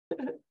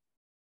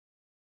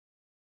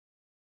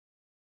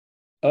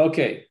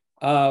Okay,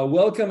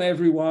 welcome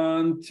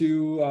everyone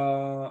to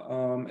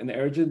an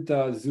urgent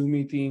Zoom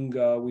meeting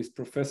with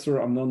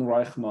Professor Amnon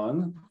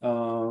Reichman.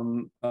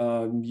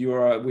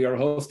 We are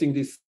hosting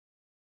this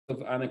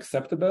of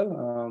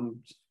Unacceptable.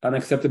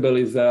 Unacceptable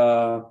is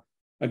a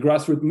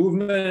grassroots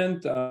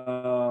movement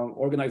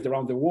organized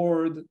around the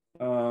world,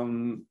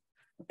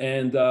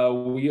 and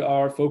we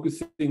are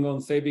focusing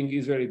on saving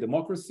Israeli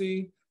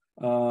democracy.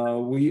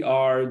 We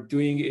are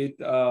doing it.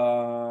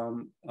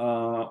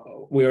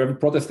 We are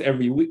protest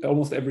every week,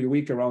 almost every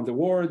week around the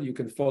world. You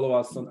can follow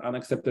us on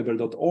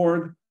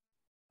unacceptable.org.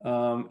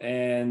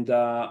 And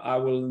I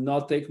will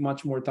not take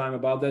much more time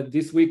about that.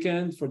 This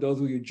weekend, for those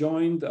of you who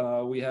joined,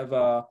 we have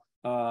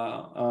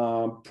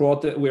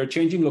we are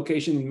changing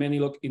location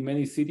in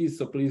many cities.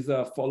 So please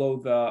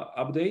follow the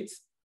updates.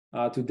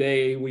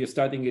 Today we are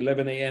starting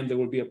 11 a.m. There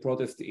will be a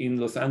protest in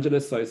Los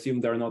Angeles. So I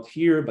assume they're not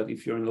here, but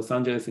if you're in Los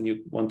Angeles and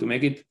you want to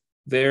make it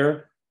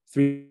there,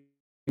 3,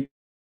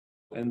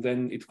 and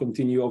then it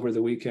continue over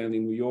the weekend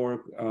in New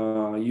York,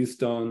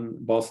 Houston,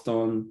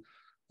 Boston,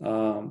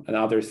 and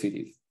other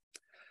cities.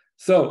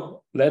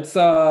 So let's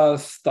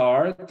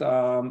start.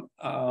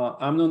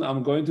 Amnon,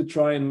 I'm going to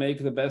try and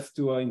make the best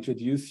to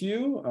introduce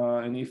you,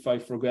 and if I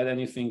forget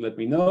anything, let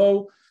me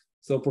know.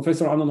 So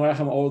Professor Amnon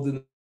Reichman, all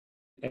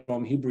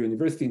from Hebrew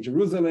University in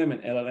Jerusalem,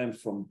 and LL.M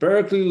from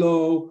Berkeley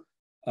Law,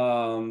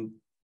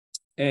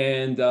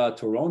 and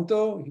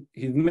Toronto.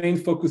 His main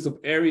focus of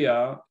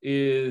area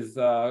is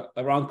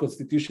around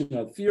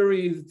constitutional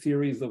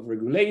theories of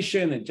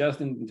regulation,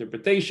 adjustment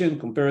interpretation,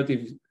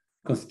 comparative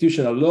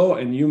constitutional law,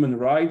 and human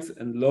rights,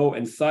 and law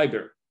and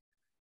cyber.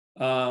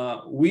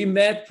 We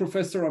met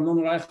Professor Amnon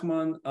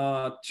Reichman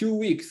 2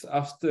 weeks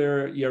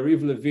after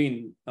Yariv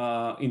Levin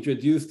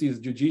introduced his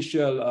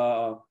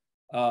judicial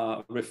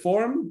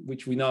reform,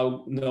 which we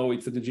now know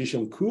it's a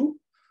judicial coup.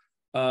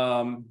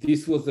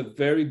 This was a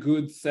very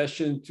good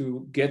session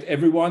to get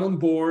everyone on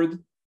board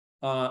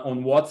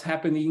on what's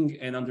happening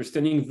and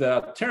understanding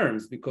the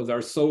terms, because they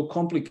are so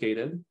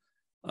complicated.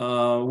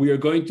 We are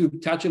going to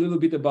touch a little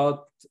bit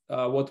about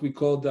what we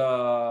call the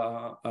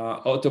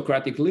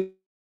autocratic leadership,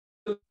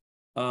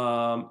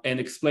 and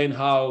explain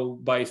how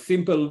by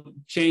simple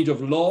change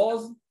of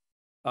laws,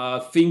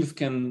 things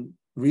can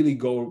really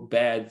go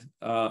bad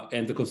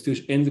in the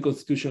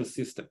constitutional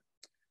system.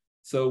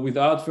 So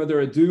without further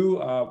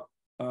ado,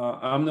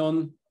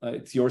 Amnon,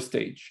 it's your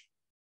stage.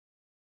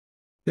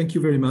 Thank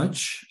you very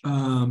much.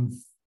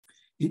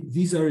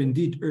 These are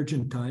indeed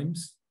urgent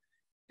times.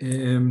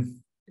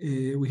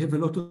 We have a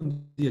lot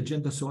on the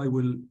agenda, so I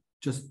will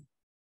just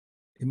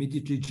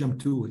immediately jump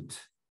to it.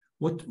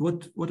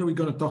 What are we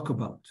going to talk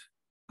about?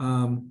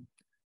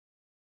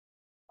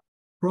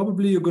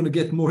 Probably you're going to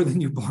get more than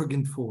you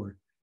bargained for.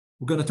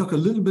 We're going to talk a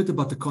little bit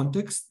about the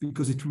context,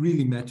 because it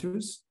really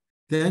matters.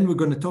 Then we're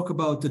going to talk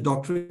about the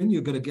doctrine.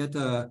 You're going to get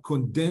a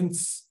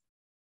condensed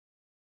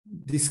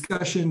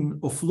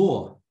discussion of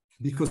law,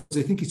 because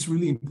I think it's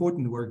really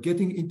important. We're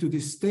getting into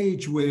this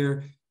stage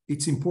where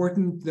it's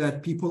important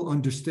that people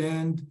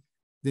understand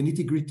the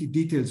nitty-gritty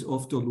details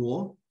of the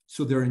law,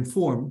 so they're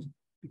informed,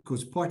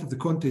 because part of the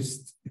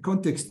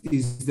context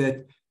is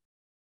that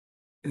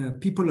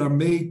people are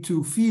made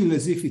to feel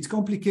as if it's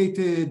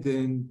complicated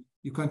and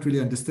you can't really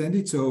understand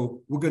it.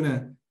 So we're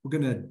gonna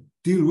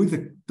deal with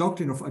the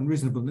doctrine of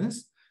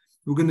unreasonableness.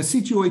 We're going to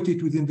situate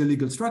it within the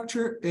legal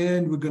structure,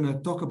 and we're going to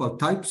talk about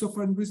types of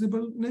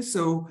unreasonableness.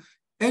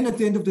 And at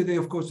the end of the day,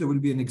 of course, there will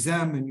be an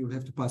exam, and you'll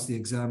have to pass the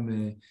exam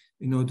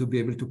in order to be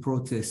able to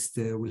protest.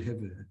 We'll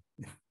have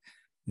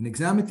an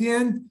exam at the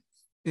end.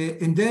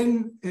 And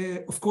then,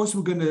 of course,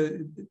 we're going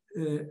to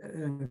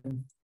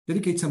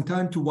dedicate some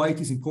time to why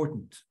it is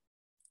important,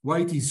 why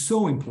it is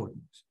so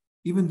important,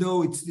 even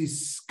though it's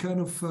this kind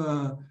of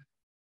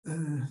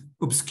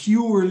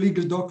obscure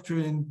legal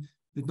doctrine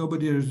that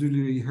nobody has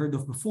really heard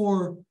of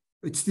before.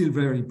 It's still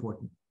very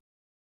important.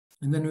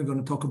 And then we're going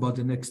to talk about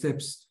the next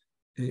steps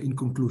in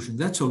conclusion.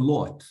 That's a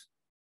lot.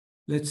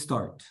 Let's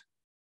start.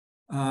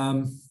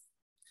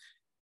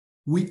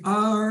 We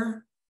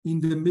are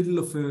in the middle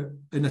of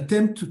an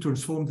attempt to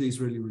transform the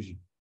Israeli regime.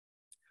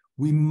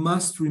 We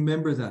must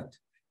remember that.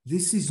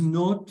 This is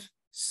not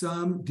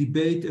some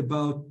debate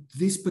about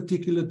this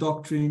particular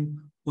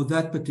doctrine or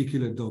that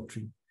particular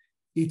doctrine.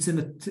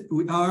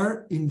 We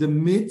are in the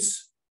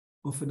midst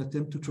of an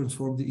attempt to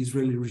transform the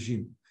Israeli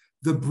regime.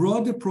 The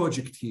broader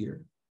project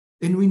here,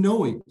 and we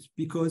know it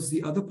because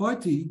the other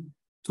party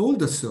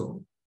told us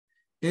so,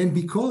 and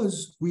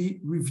because we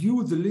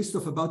review the list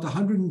of about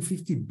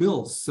 150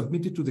 bills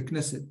submitted to the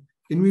Knesset,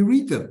 and we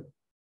read them.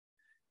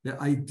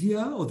 The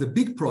idea or the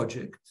big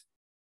project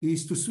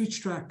is to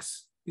switch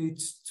tracks.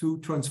 It's to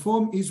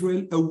transform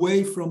Israel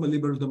away from a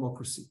liberal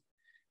democracy.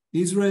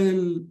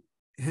 Israel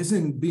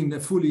hasn't been a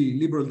fully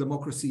liberal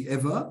democracy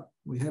ever.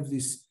 We have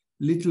this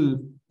little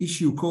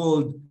issue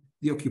called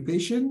the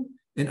occupation.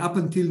 And up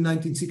until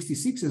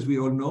 1966, as we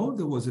all know,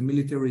 there was a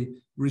military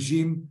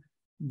regime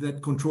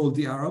that controlled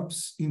the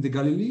Arabs in the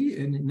Galilee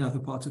and in other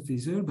parts of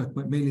Israel, but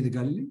mainly the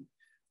Galilee.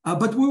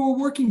 But we were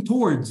working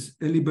towards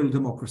a liberal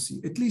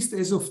democracy, at least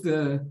as of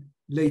the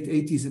late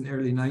 80s and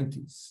early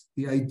 90s.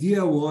 The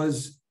idea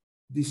was,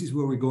 this is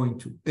where we're going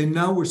to. And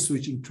now we're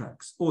switching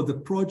tracks. Or the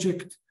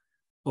project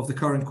of the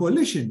current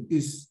coalition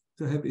is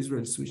to have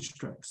Israel switch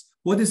tracks.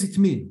 What does it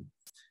mean?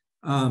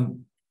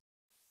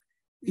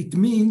 It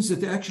means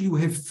that actually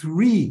we have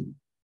three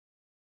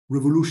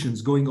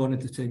revolutions going on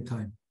at the same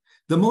time.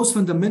 The most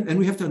fundamental, and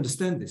we have to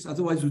understand this,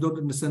 otherwise we don't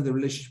understand the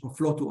relationship of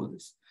law to all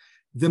this.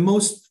 The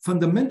most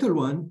fundamental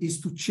one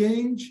is to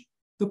change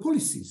the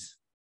policies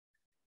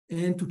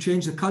and to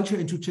change the culture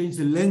and to change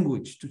the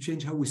language, to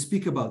change how we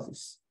speak about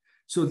this.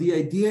 So the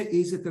idea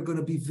is that there are going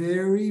to be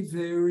very,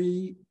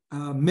 very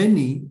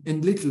many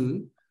and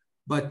little,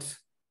 but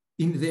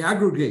in the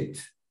aggregate,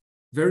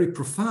 very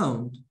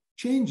profound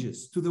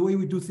changes to the way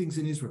we do things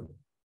in Israel.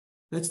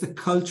 That's the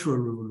cultural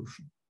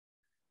revolution.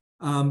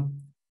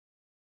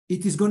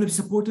 It is going to be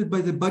supported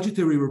by the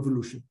budgetary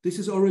revolution. This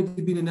has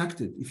already been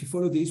enacted. If you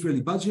follow the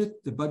Israeli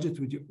budget, the budget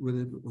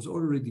was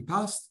already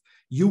passed,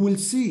 you will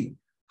see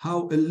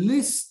how a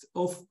list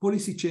of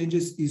policy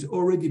changes is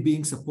already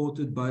being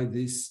supported by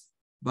this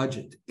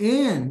budget.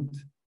 And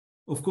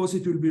of course,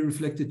 it will be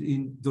reflected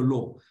in the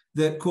law.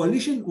 The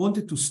coalition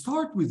wanted to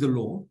start with the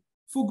law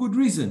for good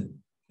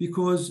reason,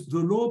 because the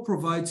law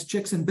provides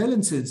checks and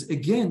balances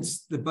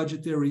against the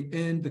budgetary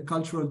and the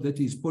cultural, that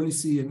is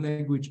policy and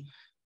language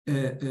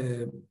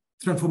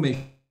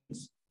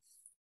transformations.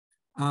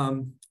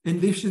 And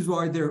this is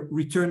why they're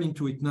returning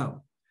to it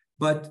now.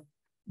 But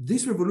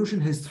this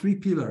revolution has three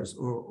pillars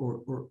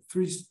or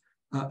three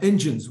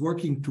engines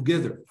working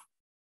together.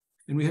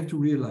 And we have to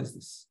realize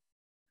this.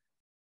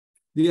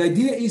 The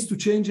idea is to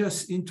change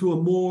us into a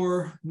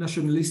more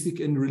nationalistic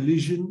and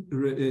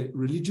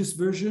religious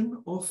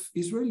version of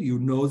Israel. You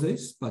know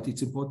this, but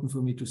it's important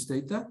for me to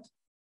state that.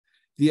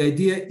 The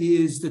idea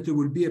is that there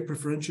will be a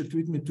preferential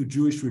treatment to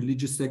Jewish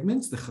religious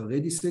segments. The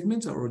Haredi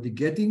segments are already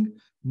getting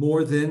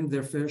more than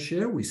their fair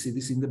share. We see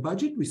this in the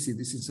budget. We see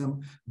this in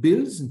some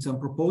bills, in some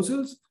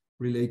proposals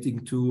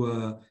relating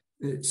to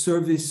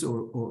service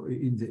or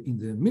in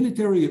the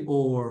military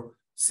or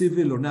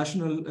civil or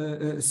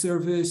national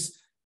service.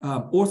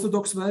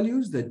 Orthodox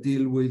values that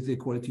deal with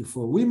equality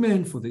for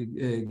women, for the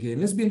gay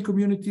and lesbian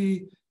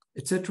community,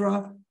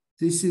 etc.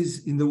 This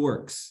is in the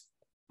works.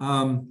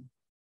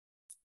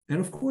 And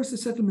of course, the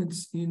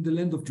settlements in the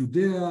land of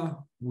Judea,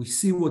 we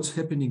see what's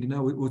happening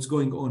now, what's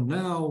going on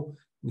now.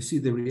 We see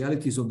the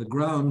realities on the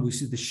ground. We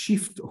see the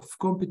shift of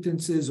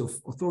competences, of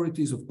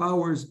authorities, of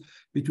powers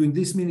between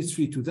this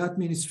ministry to that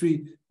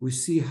ministry. We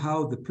see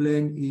how the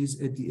plan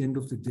is, at the end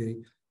of the day,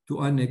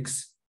 to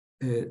annex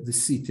the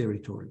sea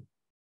territory.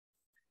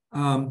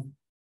 The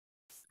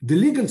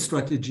legal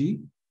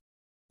strategy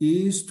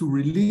is to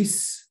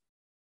release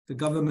the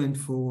government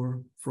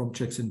from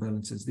checks and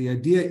balances. The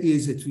idea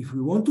is that if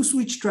we want to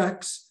switch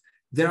tracks,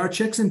 there are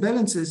checks and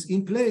balances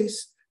in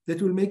place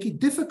that will make it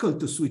difficult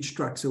to switch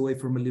tracks away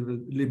from a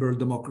liberal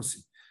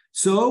democracy.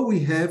 So we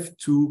have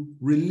to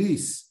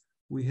release,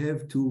 we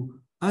have to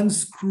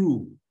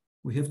unscrew,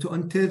 we have to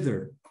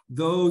untether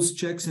those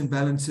checks and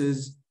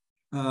balances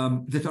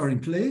that are in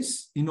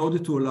place in order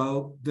to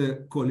allow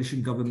the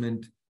coalition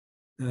government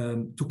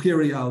to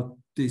carry out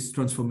this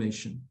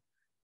transformation.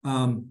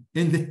 And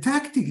the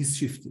tactic is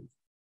shifted.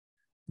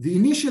 The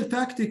initial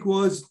tactic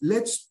was,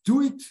 let's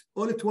do it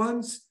all at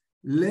once.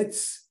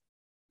 Let's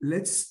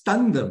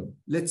stun them.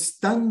 Let's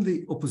stun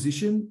the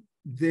opposition.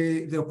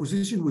 The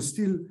opposition was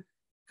still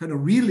kind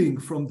of reeling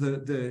from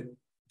the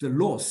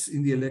loss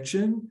in the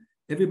election.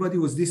 Everybody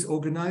was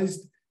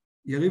disorganized.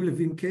 Yariv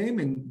Levin came,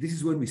 and this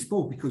is when we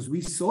spoke, because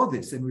we saw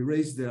this and we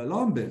raised the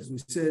alarm bells. We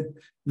said,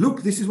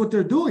 look, this is what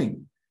they're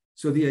doing.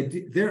 So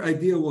their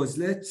idea was,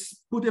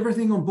 let's put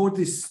everything on board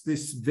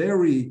this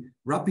very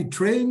rapid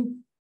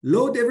train,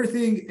 load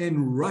everything,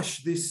 and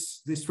rush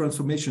this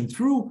transformation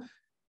through.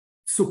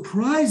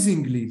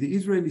 Surprisingly, the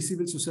Israeli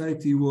civil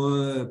society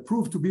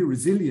proved to be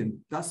resilient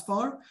thus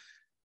far,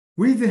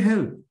 with the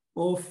help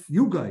of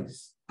you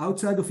guys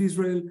outside of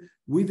Israel,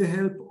 with the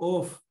help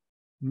of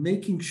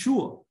making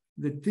sure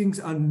that things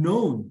are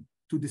known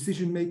to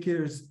decision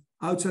makers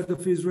outside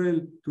of Israel,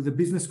 to the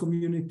business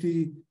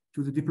community,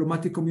 to the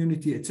diplomatic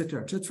community, et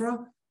cetera, et cetera.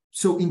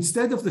 So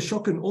instead of the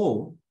shock and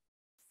awe,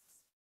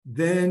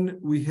 then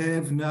we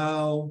have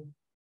now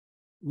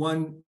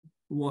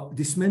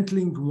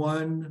dismantling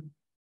one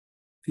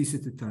piece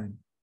at a time,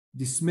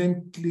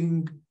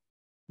 dismantling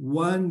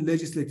one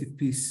legislative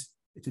piece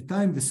at a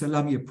time, the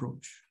salami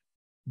approach.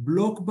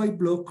 Block by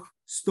block,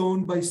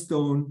 stone by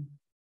stone,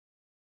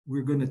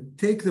 we're going to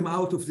take them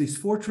out of this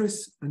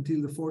fortress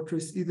until the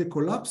fortress either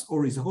collapses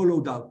or is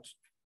hollowed out.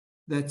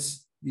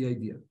 That's the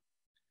idea.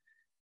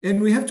 And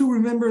we have to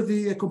remember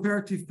the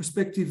comparative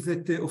perspective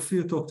that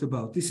Ophir talked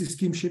about. This is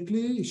Kim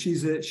Shipley. She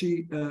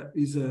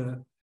is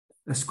a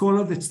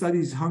scholar that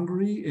studies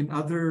Hungary and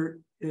other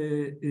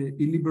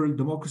illiberal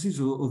democracies,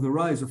 or the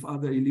rise of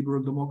other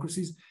illiberal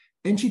democracies.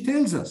 And she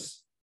tells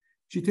us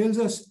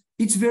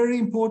it's very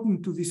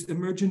important to this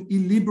emergent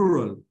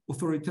illiberal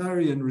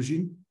authoritarian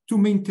regime to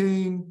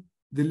maintain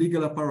the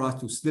legal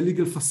apparatus, the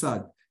legal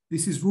facade.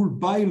 This is rule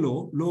by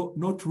law,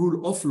 not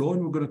rule of law,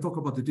 and we're going to talk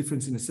about the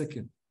difference in a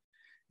second.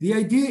 The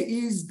idea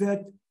is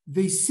that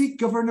they seek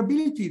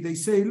governability. They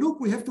say, look,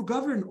 we have to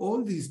govern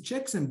all these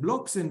checks and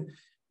blocks, and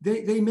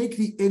they make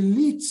the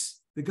elites,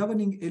 the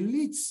governing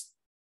elites,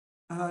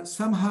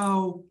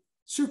 somehow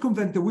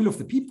circumvent the will of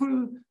the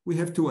people. We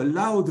have to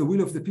allow the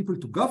will of the people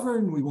to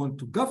govern. We want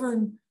to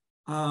govern.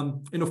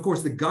 And of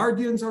course, the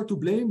guardians are to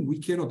blame. We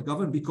cannot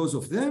govern because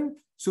of them.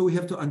 So we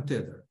have to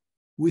untether.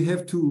 We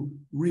have to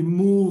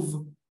remove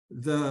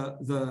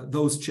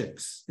those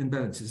checks and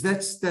balances.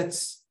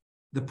 That's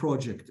the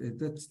project.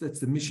 That's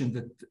the mission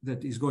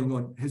that is going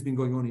on, has been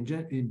going on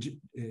in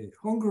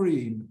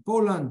Hungary, in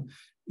Poland,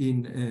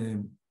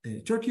 in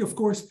Turkey, of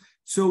course.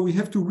 So we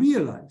have to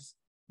realize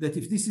that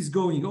if this is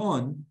going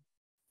on,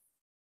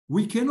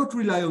 we cannot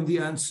rely on the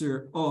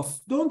answer of,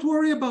 don't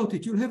worry about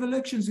it, you'll have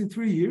elections in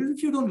 3 years.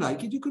 If you don't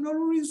like it, you can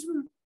always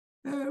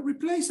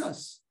replace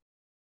us.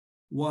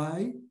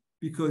 Why?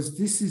 Because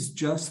this is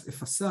just a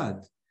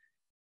facade.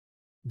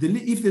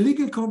 If the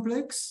legal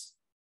complex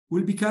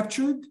will be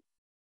captured,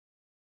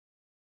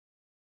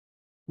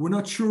 we're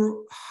not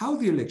sure how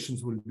the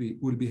elections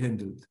will be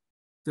handled.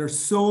 There are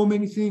so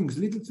many things,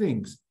 little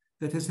things,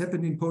 that has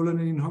happened in Poland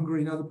and in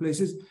Hungary and other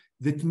places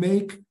that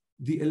make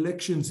the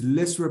elections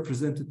less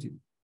representative,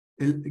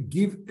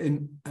 give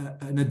an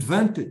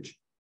advantage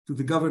to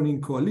the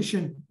governing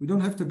coalition. We don't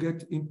have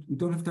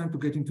time to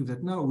get into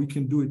that now. We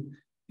can do it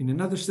in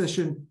another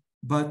session,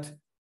 but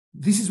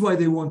this is why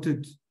they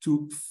wanted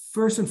to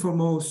first and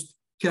foremost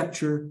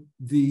capture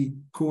the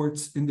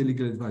courts and the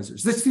legal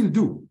advisors. They still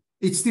do.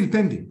 It's still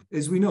pending,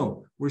 as we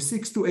know. We're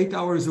 6 to 8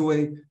 hours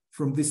away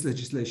from this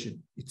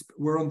legislation.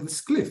 We're on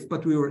this cliff,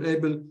 but we were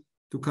able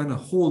to kind of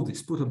hold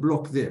this, put a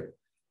block there.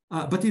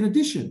 But in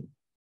addition,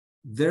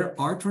 there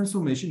are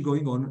transformations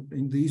going on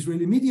in the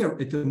Israeli media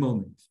at the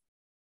moment.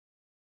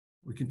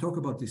 We can talk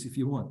about this if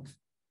you want.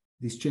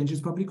 This changes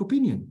public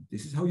opinion.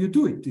 This is how you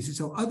do it. This is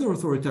how other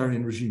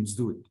authoritarian regimes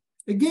do it.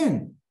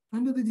 Again,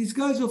 under the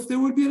disguise of there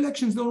will be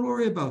elections, don't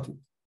worry about it.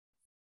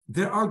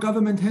 There are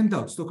government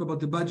handouts, talk about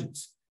the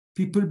budgets.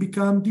 People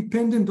become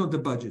dependent on the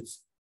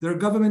budgets. There are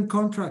government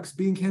contracts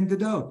being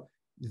handed out.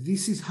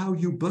 This is how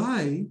you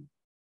buy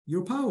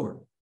your power.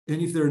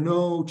 And if there are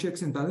no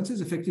checks and balances,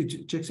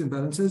 effective checks and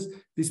balances,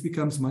 this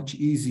becomes much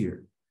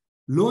easier.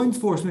 Law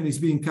enforcement is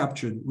being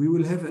captured. We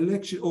will have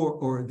election,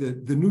 or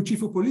the new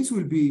chief of police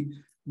will be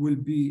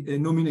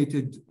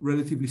nominated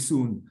relatively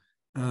soon.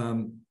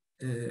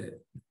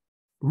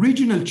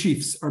 Regional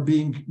chiefs are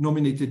being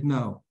nominated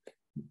now.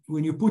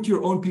 When you put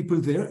your own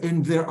people there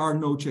and there are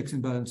no checks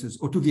and balances,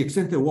 or to the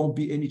extent there won't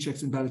be any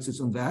checks and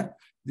balances on that,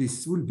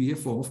 this will be a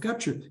form of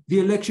capture. The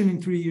election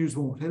in 3 years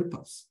won't help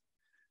us.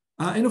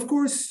 And of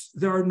course,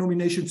 there are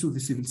nominations to the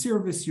civil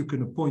service. You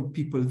can appoint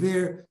people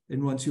there.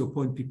 And once you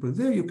appoint people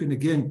there, you can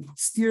again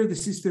steer the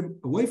system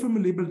away from a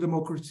liberal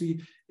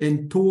democracy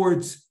and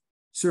towards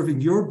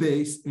serving your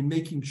base and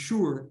making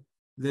sure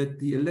that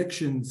the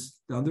elections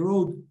down the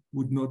road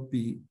would not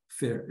be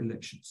fair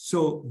elections.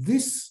 So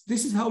this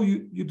is how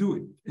you do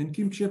it. And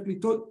Kim Shapley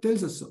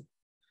tells us so.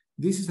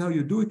 This is how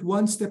you do it,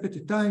 one step at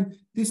a time.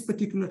 This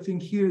particular thing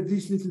here,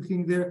 this little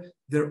thing there,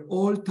 they're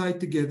all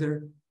tied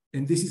together.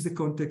 And this is the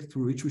context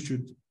through which we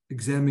should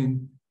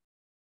examine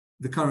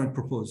the current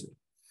proposal.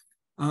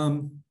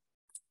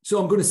 So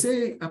I'm going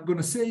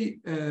to say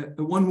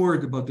one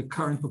word about the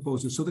current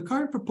proposal. So the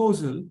current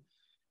proposal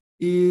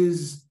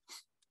is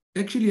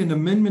actually an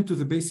amendment to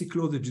the basic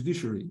law of the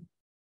judiciary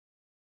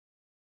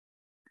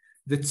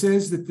that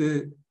says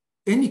that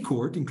any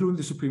court, including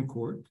the Supreme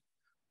Court,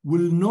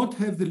 will not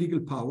have the legal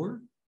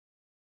power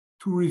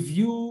to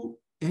review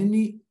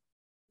any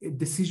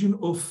decision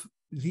of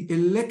the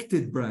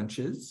elected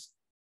branches,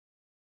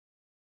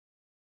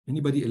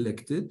 anybody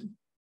elected,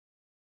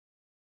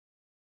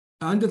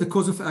 under the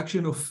cause of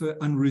action of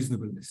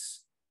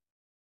unreasonableness.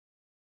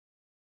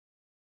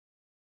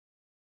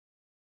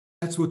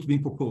 That's what's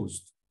being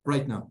proposed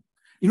right now.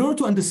 In order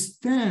to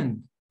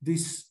understand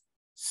this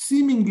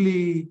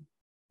seemingly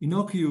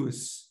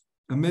innocuous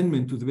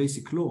amendment to the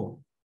basic law,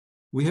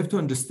 we have to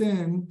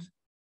understand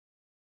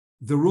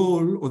the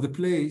role or the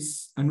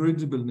place,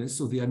 unreasonableness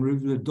or the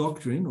Unreasonableness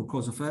Doctrine or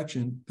cause of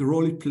action, the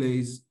role it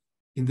plays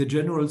in the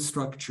general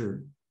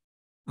structure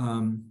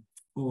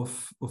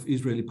of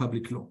Israeli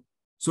public law.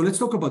 So let's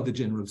talk about the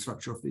general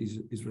structure of the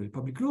Israeli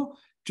public law.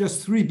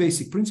 Just 3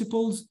 basic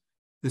principles.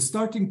 The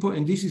starting point,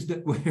 and this is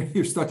where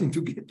you're starting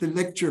to get the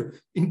lecture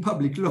in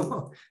public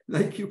law.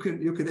 Like you can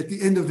at the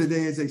end of the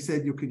day, as I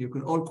said, you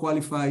can all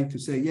qualify to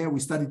say, yeah, we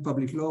studied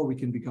public law, we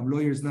can become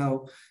lawyers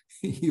now.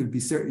 You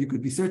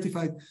could be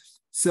certified.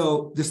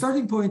 So the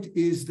starting point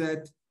is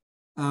that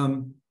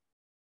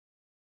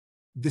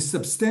the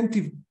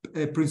substantive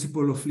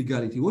principle of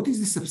legality. What is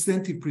the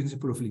substantive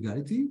principle of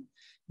legality?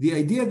 The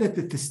idea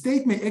that the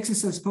state may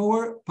exercise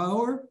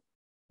power,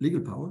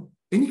 legal power,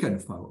 any kind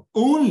of power,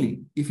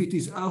 only if it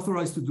is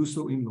authorized to do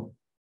so in law.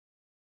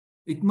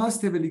 It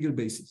must have a legal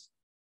basis.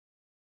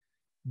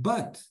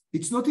 But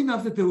it's not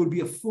enough that there will be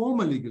a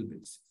formal legal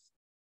basis.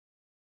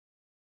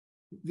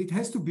 it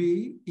has to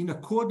be in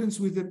accordance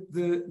with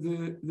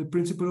the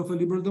principle of a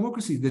liberal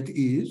democracy. That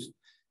is,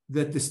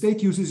 that the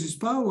state uses its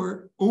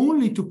power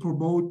only to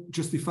promote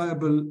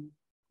justifiable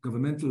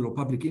governmental or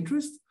public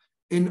interest,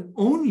 and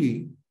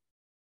only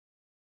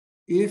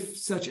if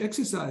such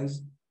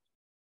exercise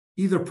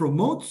either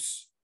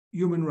promotes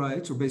human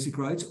rights or basic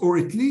rights, or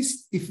at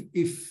least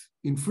if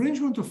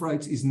infringement of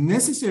rights is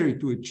necessary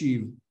to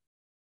achieve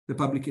the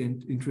public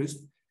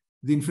interest,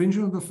 the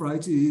infringement of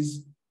rights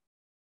is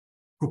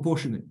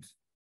proportionate.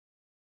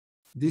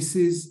 This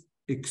is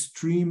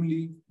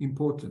extremely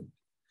important.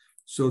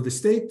 So the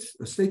state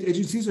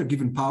agencies are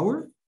given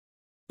power,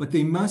 but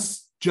they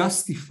must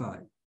justify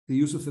the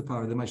use of the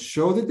power. They must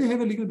show that they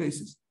have a legal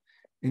basis,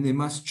 and they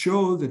must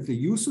show that the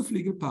use of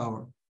legal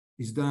power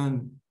is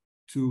done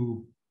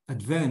to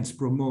advance,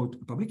 promote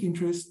a public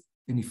interest,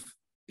 and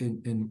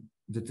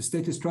that the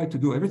state has tried to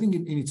do everything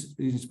in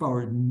its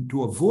power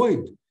to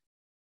avoid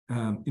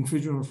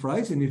infringement of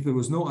rights. And if there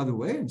was no other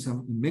way, and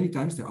many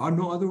times there are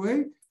no other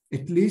way,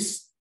 at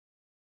least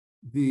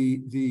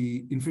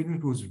the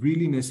infringement was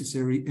really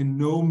necessary and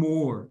no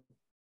more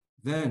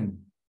than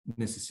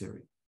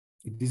necessary.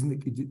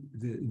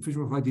 The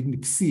infringement of right didn't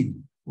exceed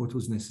what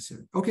was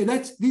necessary. Okay,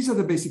 these are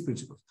the basic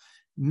principles.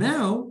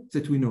 Now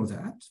that we know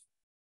that,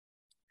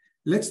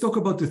 let's talk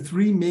about the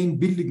three main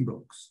building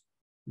blocks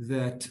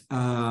that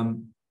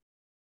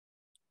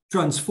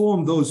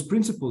transform those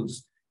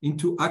principles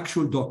into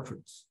actual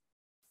doctrines.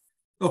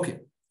 Okay,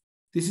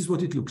 this is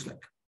what it looks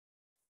like.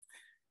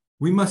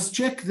 We must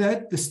check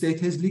that the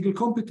state has legal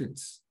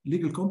competence.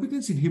 Legal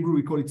competence, in Hebrew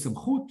we call it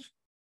samchut.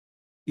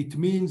 It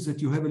means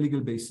that you have a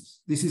legal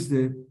basis. This is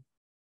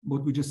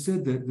what we just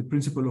said, the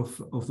principle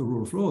of the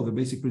rule of law, the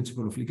basic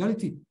principle of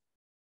legality.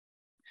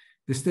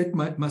 The state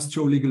must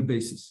show legal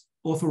basis,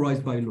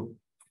 authorized by law.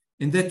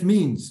 And that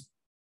means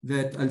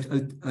that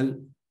I'll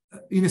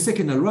in a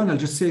second I'll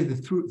just say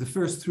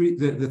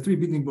the three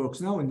building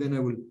blocks now, and then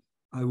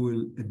I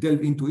will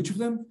delve into each of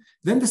them.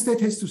 Then the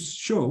state has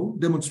to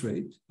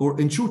demonstrate, or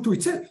ensure to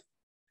itself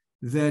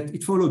that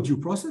it followed due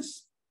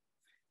process.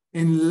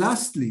 And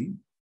lastly,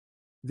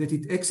 that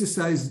it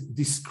exercised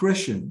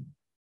discretion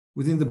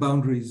within the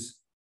boundaries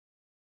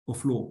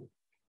of law.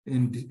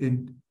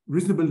 And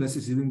reasonableness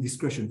is in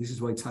discretion. This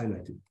is why it's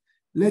highlighted.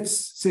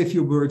 Let's say a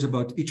few words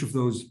about each of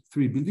those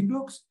three building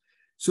blocks.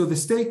 So the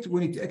state,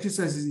 when it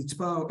exercises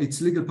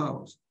its legal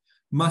powers,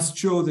 must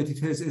show that it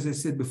has, as I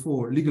said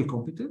before, legal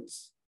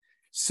competence,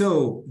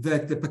 so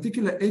that the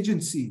particular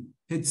agency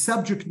had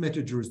subject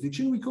matter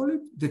jurisdiction, we call it.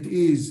 That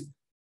is,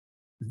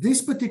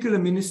 this particular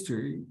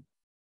ministry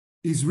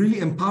is really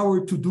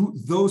empowered to do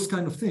those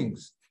kind of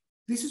things.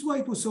 This is why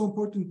it was so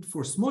important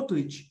for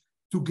Smotrich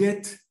to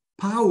get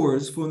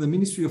powers from the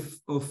Ministry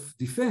of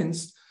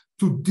Defense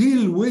to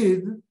deal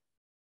with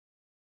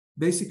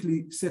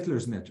basically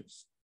settlers'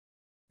 matters.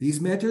 These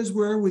matters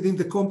were within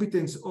the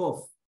competence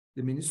of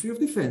the Ministry of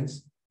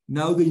Defense.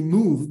 Now they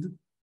moved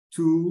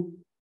to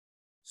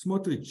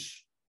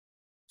Smotrich,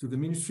 to the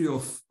Ministry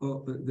of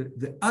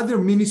the other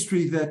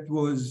ministry that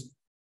was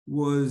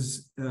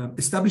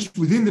established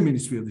within the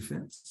Ministry of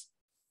Defense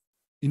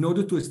in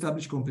order to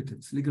establish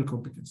competence, legal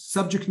competence,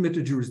 subject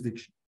matter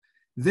jurisdiction.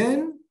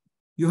 Then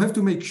you have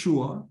to make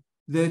sure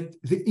that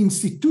the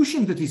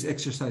institution that is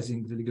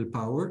exercising the legal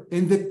power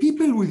and the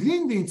people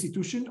within the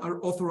institution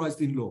are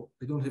authorized in law.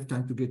 I don't have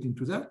time to get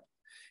into that.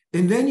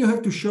 And then you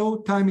have to show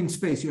time and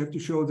space. You have to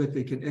show that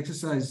they can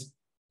exercise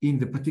in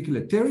the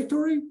particular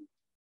territory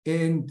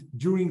and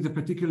during the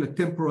particular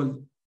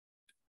temporal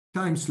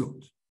time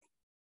slot.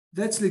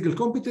 That's legal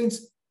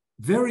competence,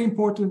 very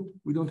important.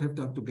 We don't have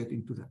time to get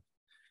into that.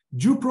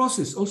 Due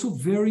process, also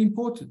very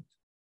important.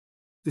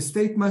 The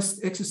state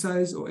must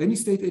exercise, or any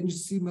state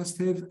agency must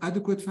have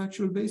adequate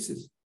factual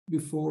basis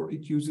before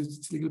it uses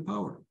its legal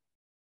power.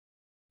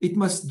 It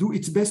must do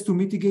its best to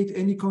mitigate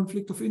any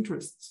conflict of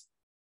interests.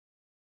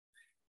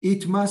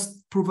 It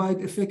must provide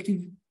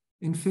effective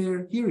and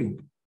fair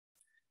hearing.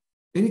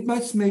 And it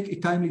must make a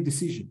timely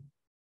decision.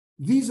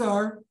 These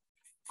are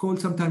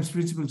called sometimes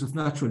principles of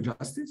natural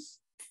justice.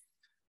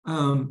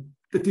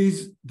 That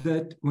is,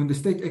 that when the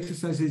state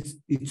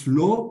exercises its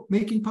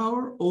law-making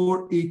power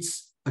or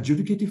its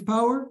adjudicative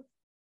power,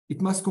 it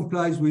must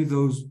comply with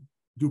those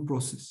due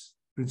process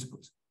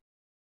principles.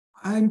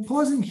 I'm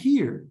pausing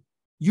here.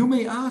 You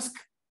may ask,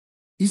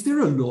 is there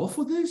a law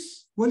for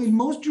this? Well, in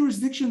most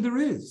jurisdictions there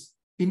is.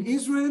 In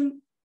Israel,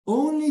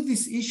 only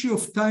this issue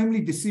of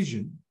timely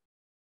decision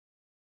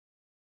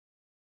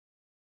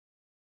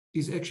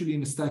is actually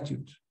in a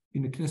statute,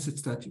 in a Knesset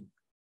statute.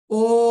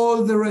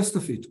 All the rest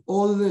of it,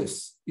 all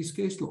this is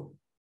case law.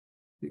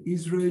 The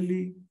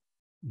Israeli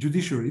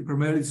judiciary,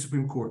 primarily the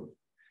Supreme Court,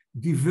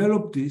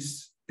 developed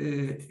this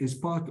as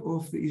part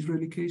of the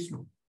Israeli case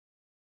law.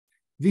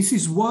 This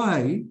is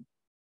why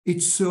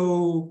it's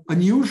so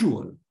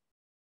unusual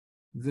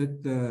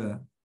that the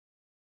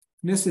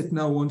Knesset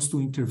now wants to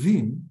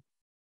intervene.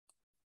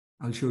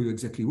 I'll show you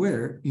exactly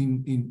where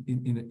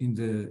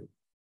in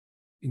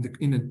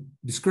a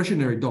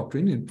discretionary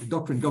doctrine, in the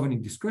doctrine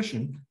governing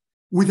discretion,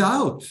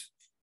 without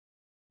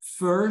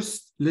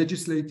first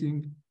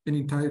legislating an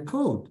entire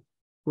code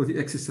for the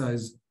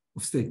exercise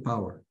of state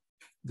power.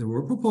 There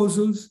were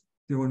proposals,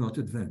 they were not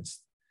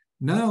advanced.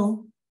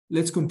 Now,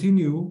 let's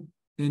continue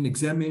and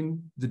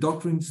examine the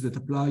doctrines that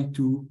apply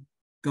to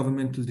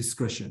governmental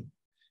discretion.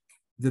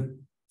 The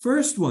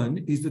first one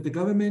is that the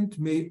government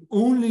may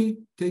only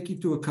take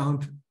into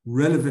account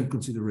relevant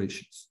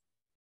considerations.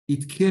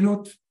 It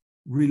cannot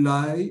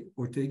rely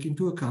or take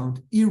into account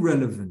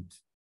irrelevant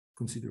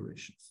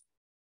considerations.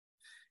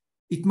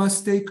 It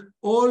must take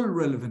all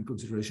relevant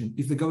consideration.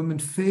 If the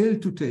government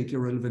failed to take a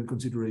relevant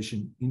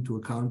consideration into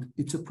account,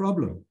 it's a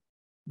problem.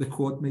 The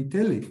court may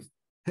tell it,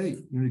 hey,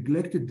 you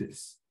neglected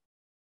this.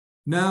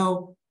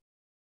 Now,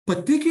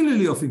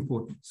 particularly of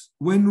importance,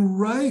 when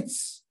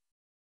rights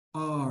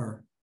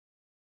are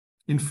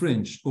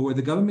infringed, or where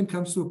the government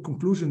comes to a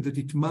conclusion that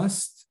it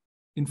must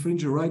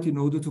infringe a right in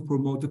order to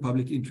promote the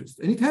public interest,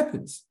 and it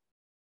happens.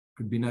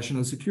 Could be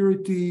national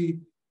security,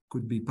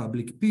 could be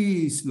public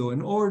peace, law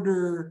and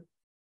order,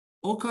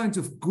 all kinds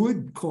of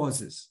good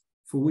causes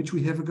for which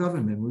we have a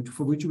government,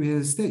 for which we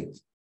have a state.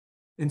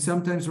 And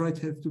sometimes rights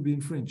have to be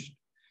infringed.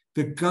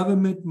 The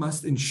government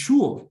must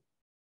ensure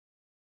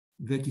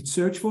that it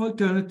search for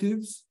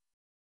alternatives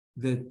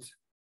that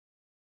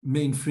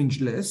may infringe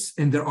less,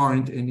 and there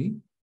aren't any.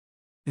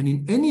 And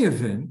in any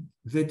event,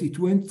 that it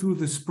went through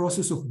this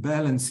process of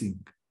balancing,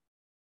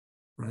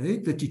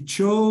 right? That it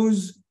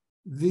chose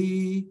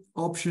the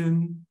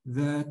option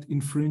that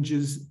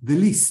infringes the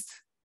least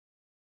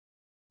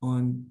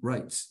on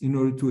rights in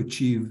order to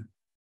achieve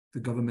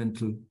the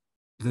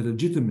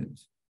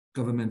legitimate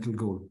governmental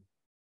goal.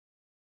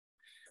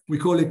 We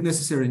call it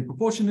necessary and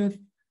proportionate.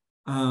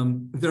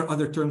 There are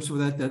other terms for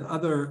that.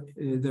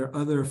 There are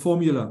other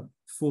formula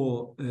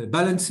for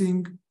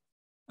balancing.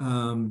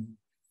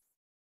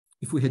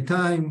 If we had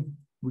time,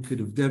 we could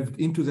have delved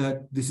into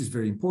that. This is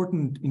very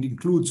important. It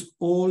includes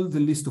all the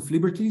list of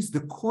liberties the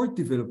court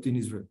developed in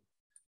Israel.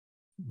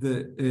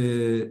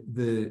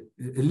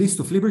 A list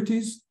of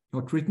liberties,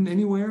 not written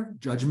anywhere,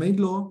 judge-made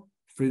law,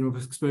 freedom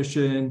of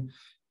expression,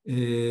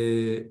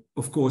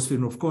 of course,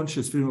 freedom of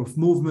conscience, freedom of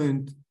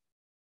movement,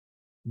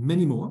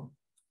 many more,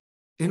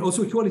 and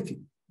also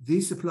equality.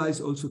 This applies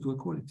also to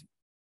equality,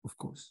 of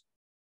course.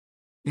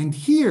 And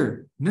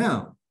here,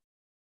 now,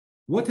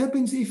 what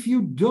happens if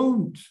you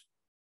don't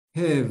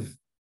have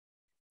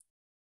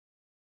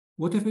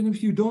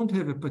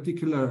a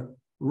particular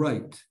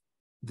right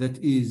that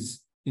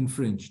is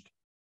infringed,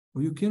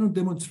 or you cannot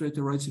demonstrate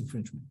a rights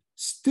infringement?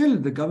 Still,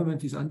 the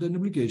government is under an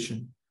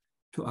obligation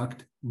to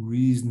act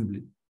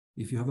reasonably.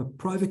 If you have a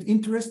private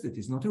interest that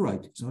is not a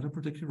right, it's not a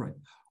protected right,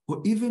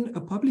 or even a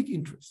public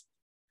interest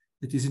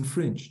that is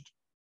infringed,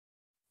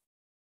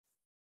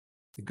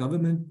 the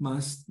government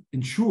must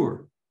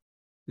ensure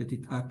that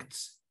it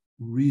acts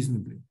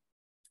reasonably.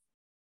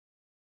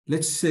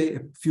 Let's say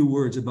a few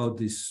words about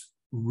this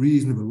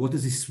reasonable. What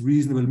does this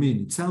reasonable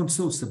mean? It sounds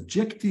so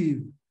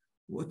subjective.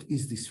 What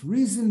is this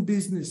reason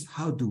business?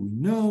 How do we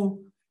know?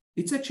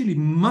 It's actually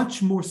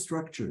much more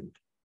structured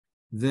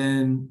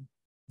than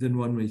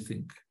one may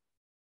think.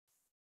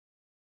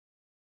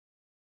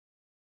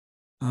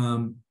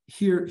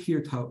 Here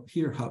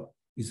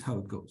is how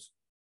it goes.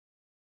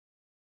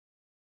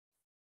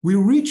 We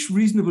reach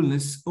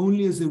reasonableness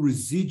only as a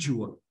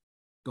residual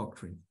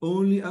doctrine,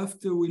 only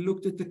after we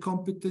looked at the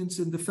competence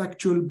and the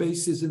factual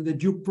basis and the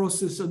due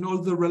process and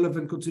all the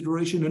relevant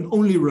consideration and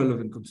only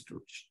relevant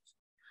considerations.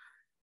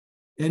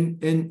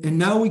 And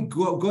now we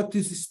got to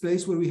this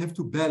place where we have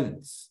to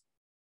balance.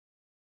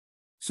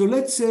 So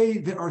let's say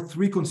there are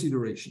three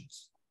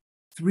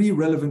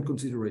relevant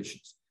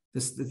considerations.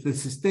 The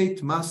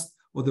state must,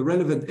 or the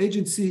relevant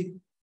agency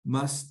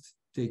must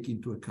take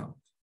into account.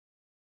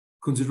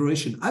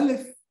 Consideration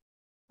Aleph,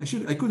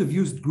 I could have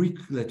used Greek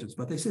letters,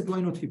 but I said,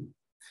 why not Hebrew?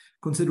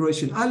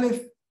 Consideration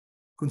Aleph,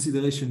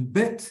 consideration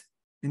Bet,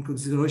 and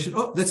consideration,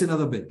 oh, that's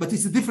another Bet, but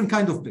it's a different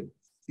kind of Bet.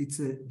 It's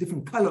a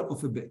different color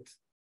of a Bet.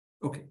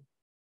 Okay.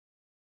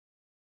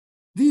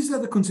 These are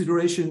the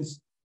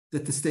considerations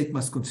that the state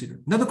must consider.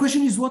 Now the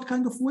question is, what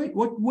kind of weight,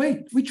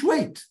 which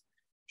weight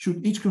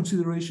should each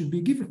consideration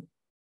be given?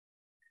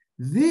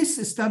 This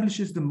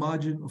establishes the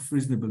margin of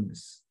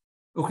reasonableness.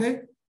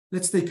 Okay,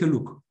 let's take a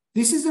look.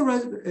 This is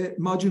the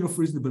margin of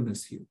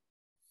reasonableness here.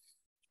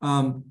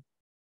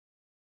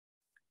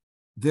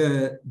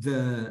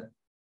 The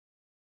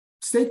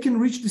state can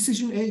reach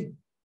decision A.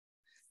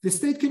 The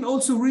state can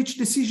also reach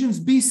decisions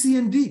B, C,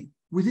 and D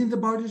within the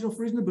margin of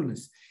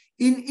reasonableness.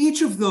 In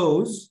each of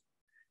those,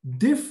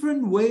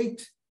 different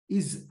weight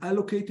is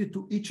allocated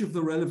to each of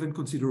the relevant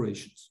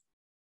considerations.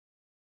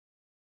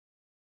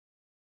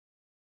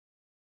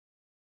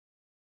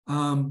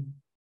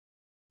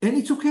 And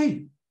it's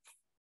okay.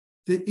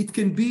 It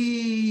can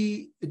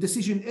be a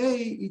decision A,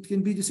 it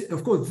can be,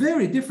 of course,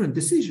 very different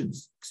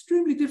decisions,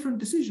 extremely different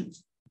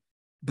decisions.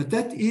 But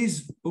that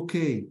is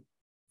okay.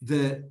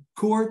 The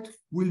court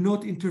will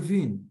not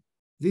intervene.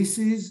 This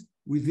is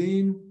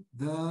within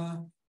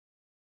the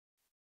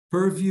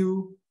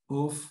purview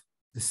of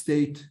the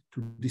state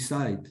to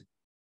decide.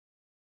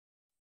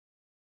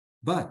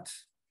 But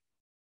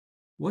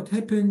What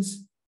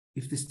happens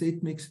if the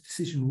state makes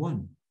decision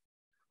 1?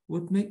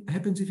 What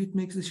happens if it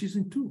makes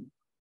decision 2?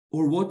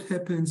 Or what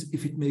happens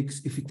if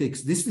it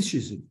takes this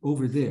decision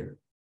over there?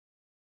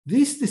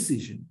 This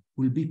decision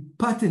will be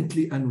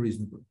patently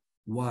unreasonable.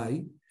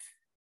 Why?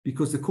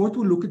 Because the court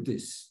will look at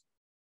this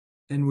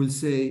and will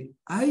say,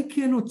 I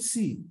cannot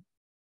see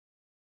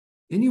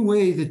any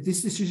way that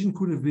this decision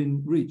could have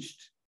been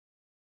reached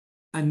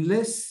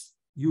unless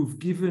you've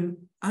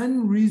given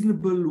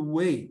unreasonable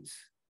weight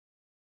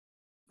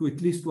to at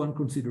least one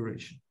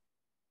consideration.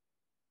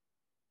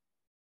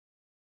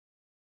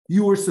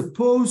 You were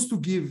supposed to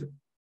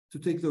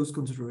take those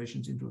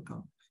considerations into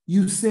account.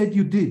 You said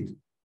you did.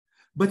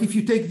 But if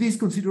you take these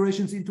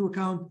considerations into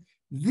account,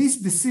 this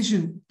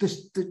decision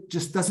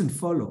just doesn't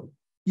follow.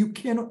 You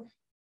cannot,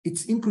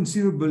 it's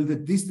inconceivable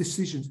that these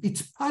decisions,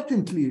 it's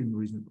patently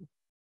unreasonable,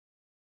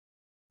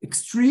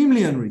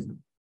 extremely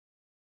unreasonable,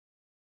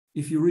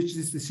 if you reach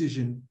this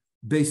decision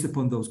based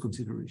upon those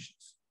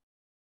considerations.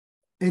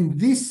 And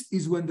this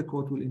is when the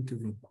court will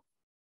intervene.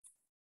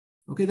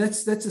 Okay,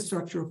 that's the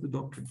structure of the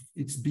doctrine.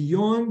 It's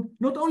beyond,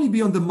 not only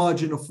beyond the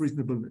margin of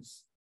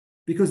reasonableness,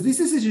 because this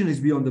decision is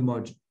beyond the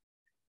margin.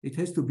 It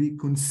has to be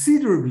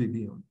considerably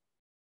beyond,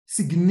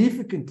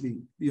 significantly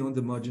beyond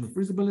the margin of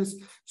reasonableness.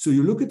 So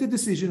you look at the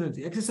decision at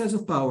the exercise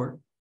of power,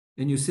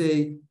 and you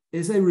say,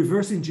 as I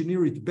reverse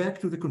engineer it back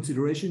to the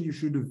consideration you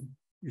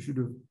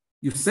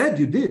said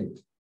you did.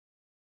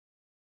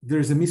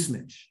 There's a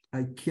mismatch.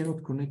 I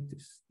cannot connect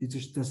this. It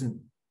just doesn't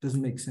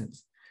make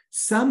sense.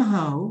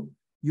 Somehow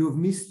you have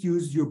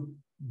misused your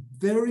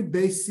very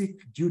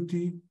basic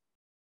duty,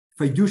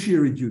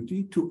 fiduciary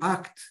duty, to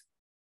act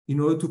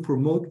in order to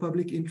promote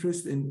public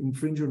interest and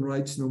infringe on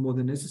rights no more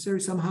than necessary.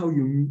 Somehow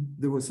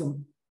there was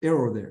some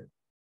error there.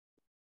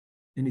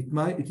 And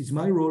it is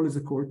my role as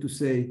a court to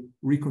say,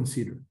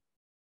 reconsider.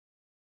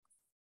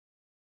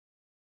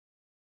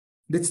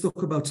 Let's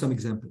talk about some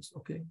examples,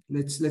 okay?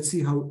 Let's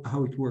see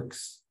how it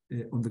works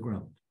on the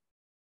ground.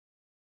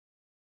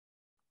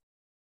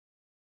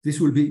 This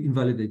will be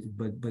invalidated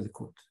by the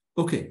court.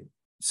 Okay,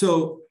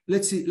 so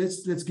let's see,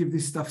 let's give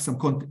this stuff some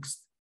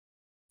context.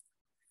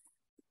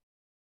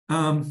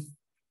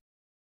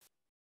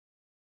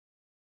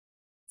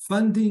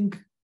 Funding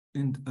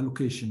and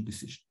allocation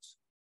decisions.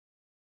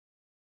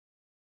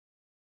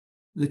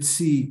 Let's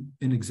see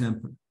an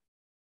example.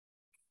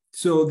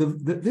 So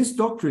this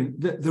doctrine,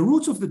 the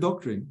roots of the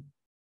doctrine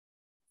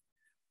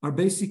are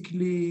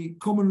basically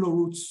common law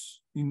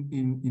roots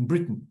in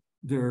Britain.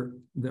 There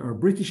are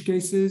British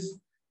cases.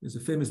 There's a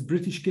famous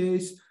British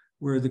case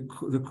where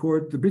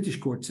the British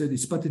court said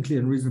it's patently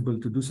unreasonable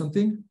to do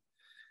something.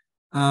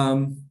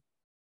 In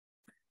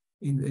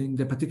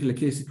the particular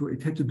case,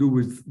 it had to do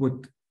with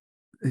what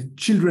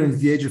children at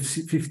the age of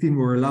 15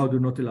 were allowed or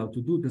not allowed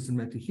to do. It doesn't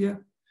matter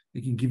here. I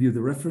can give you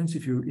the reference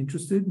if you're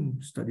interested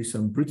and study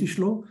some British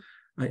law.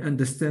 I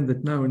understand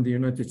that now in the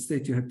United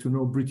States, you have to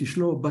know British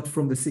law, but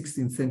from the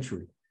 16th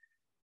century.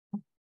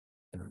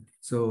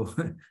 So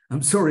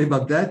I'm sorry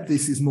about that.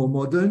 This is more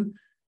modern.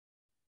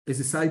 As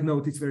a side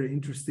note, it's very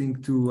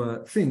interesting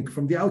to think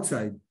from the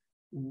outside,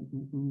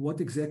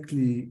 what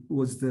exactly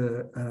was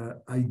the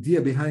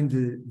idea behind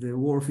the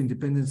War of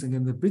Independence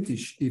against the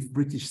British, if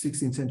British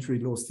 16th century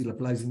law still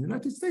applies in the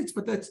United States,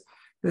 but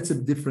that's a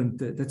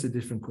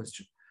different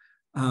question.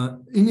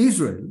 In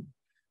Israel,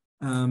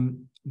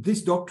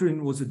 this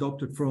doctrine was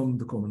adopted from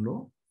the common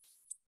law,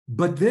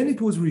 but then it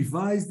was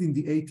revised in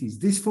the 80s.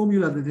 This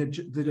formula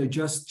that I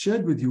just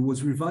shared with you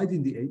was revised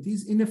in the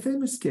 80s in a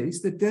famous case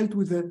that dealt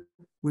with a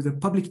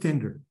public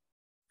tender.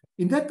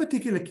 In that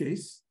particular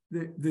case,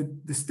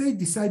 the state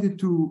decided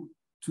to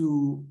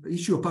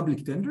issue a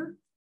public tender,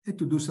 had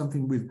to do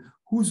something with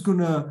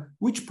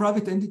which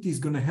private entity is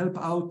gonna help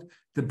out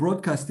the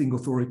broadcasting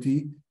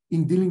authority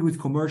in dealing with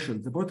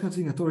commercials. The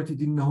broadcasting authority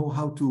didn't know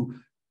how to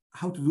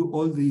do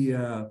all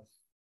the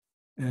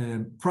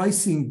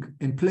pricing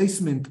and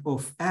placement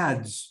of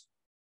ads,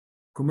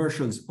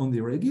 commercials on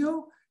the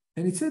radio.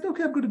 And it said,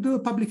 okay, I'm going to do a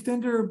public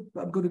tender.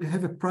 I'm going to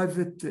have a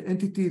private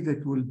entity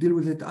that will deal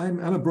with it. I'm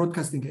a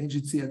broadcasting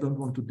agency. I don't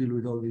want to deal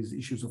with all these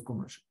issues of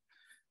commercial.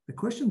 The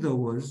question, though,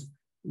 was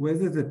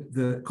whether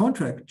the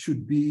contract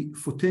should be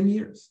for 10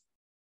 years.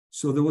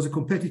 So there was a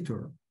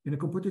competitor, and a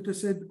competitor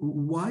said,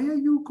 why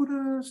are you going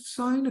to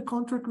sign a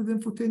contract with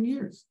them for 10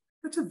 years?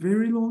 That's a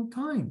very long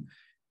time.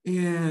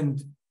 And,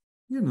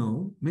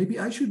 maybe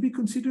I should be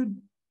considered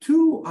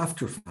too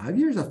after 5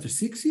 years, after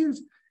 6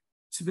 years.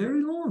 It's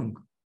very long.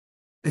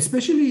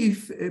 Especially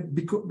if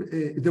because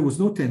there was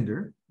no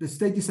tender, the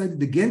state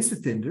decided against the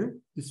tender,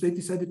 the state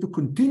decided to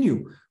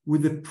continue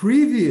with the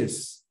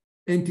previous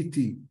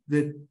entity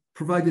that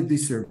provided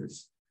this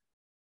service.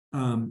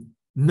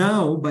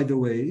 Now, by the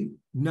way,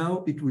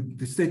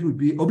 the state would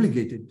be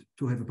obligated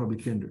to have a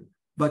public tender.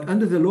 But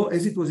under the law,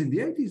 as it was in the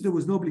 80s, there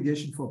was no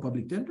obligation for a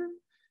public tender.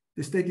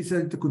 The state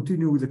decided to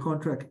continue with the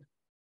contract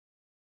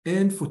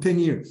and for 10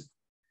 years.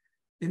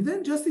 And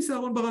then Justice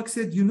Aaron Barak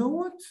said, you know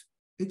what?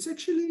 It's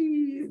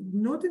actually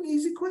not an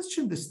easy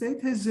question. The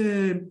state has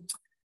a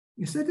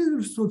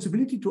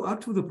responsibility to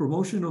act for the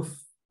promotion of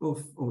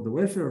or the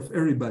welfare of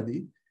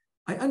everybody,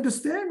 I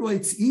understand why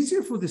it's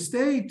easier for the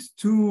state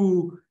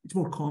it's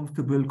more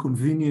comfortable,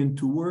 convenient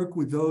to work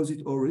with those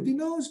it already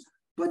knows,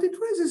 but it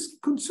raises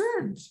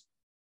concerns.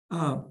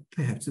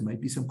 Perhaps there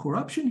might be some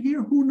corruption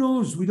here. Who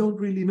knows? We don't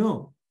really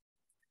know.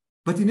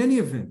 But in any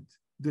event,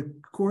 the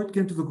court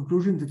came to the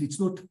conclusion that it's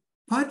not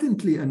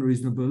patently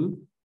unreasonable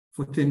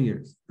for 10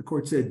 years. The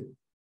court said,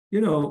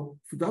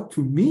 if it's up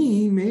to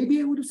me, maybe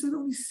I would have said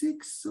only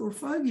 6 or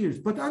 5 years,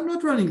 but I'm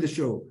not running the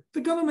show.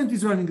 The government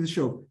is running the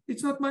show.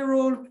 It's not my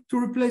role to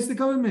replace the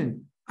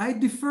government. I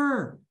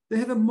defer. They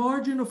have a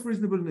margin of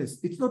reasonableness.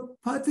 It's not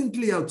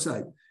patently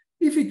outside.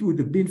 If it would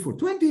have been for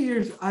 20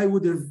 years, I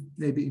would have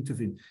maybe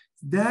intervened.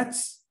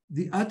 That's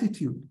the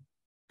attitude.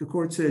 The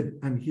court said,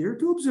 I'm here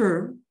to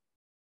observe,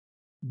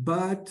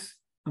 but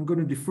I'm going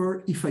to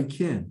defer if I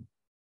can.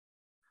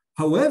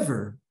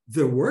 However,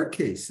 there were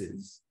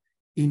cases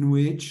in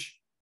which,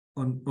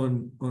 on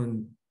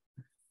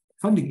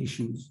funding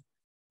issues,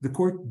 the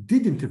court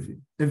did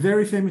intervene. A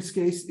very famous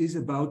case is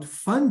about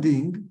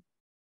funding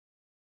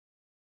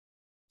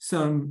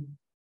some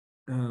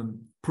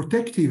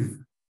protective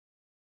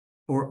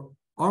or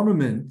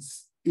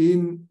armaments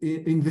in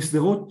the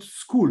Sderot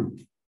school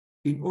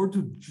in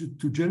order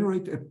to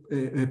generate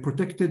a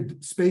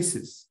protected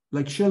spaces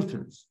like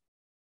shelters.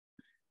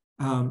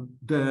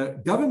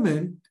 The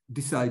government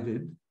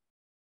decided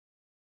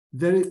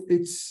that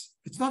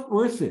it's not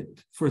worth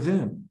it for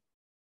them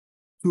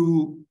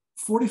to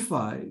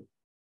fortify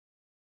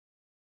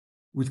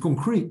with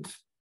concrete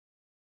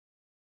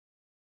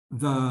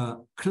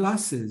the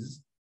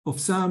classes of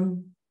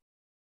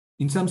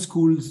in some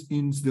schools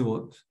in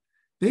Sderot,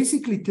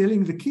 basically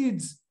telling the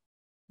kids,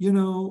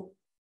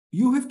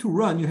 you have to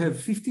run, you have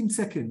 15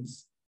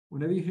 seconds.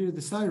 Whenever you hear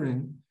the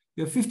siren,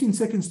 you have 15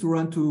 seconds to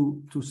run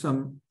to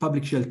some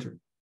public shelter.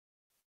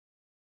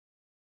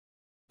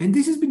 And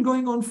this has been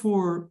going on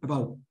for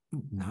about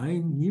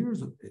 9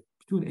 years,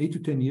 between 8 to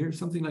 10 years,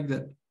 something like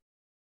that.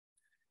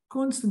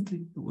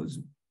 Constantly,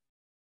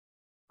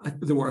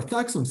 there were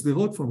attacks on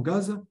Sderot from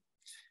Gaza,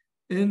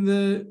 and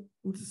the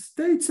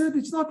state said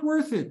it's not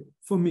worth it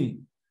for me.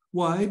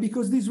 Why?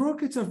 Because these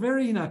rockets are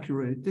very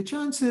inaccurate. The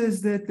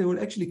chances that they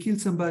will actually kill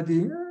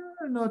somebody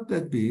are not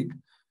that big.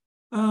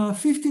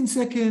 15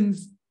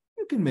 seconds,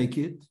 you can make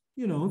it.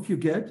 If you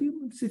get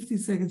 15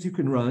 seconds, you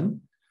can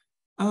run.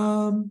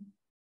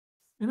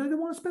 And I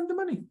don't want to spend the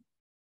money.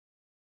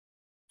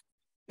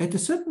 At a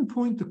certain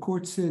point, the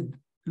court said,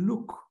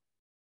 look,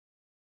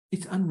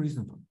 it's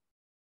unreasonable.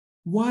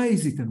 Why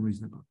is it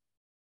unreasonable?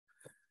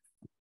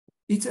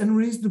 It's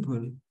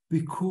unreasonable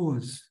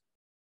because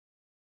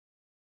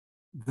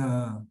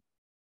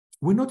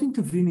we're not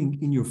intervening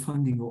in your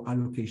funding or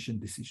allocation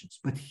decisions.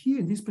 But here,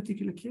 in this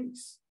particular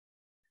case,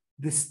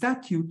 the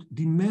statute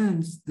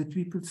demands that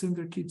people send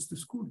their kids to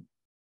school.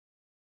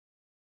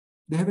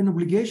 They have an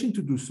obligation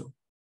to do so.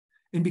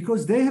 And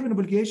because they have an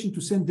obligation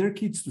to send their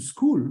kids to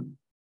school,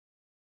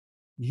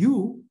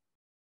 you,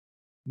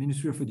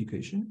 Ministry of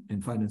Education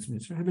and Finance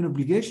Minister, have an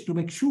obligation to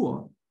make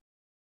sure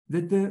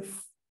that they're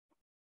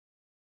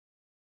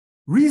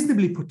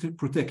reasonably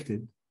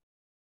protected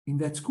in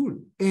that school.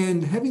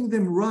 And having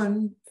them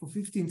run for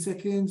 15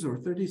 seconds or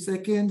 30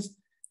 seconds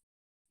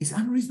is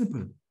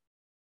unreasonable.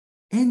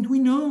 And we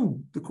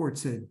know, the court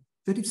said,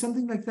 that if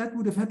something like that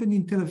would have happened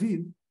in Tel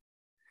Aviv,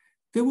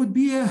 there would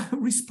be a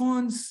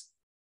response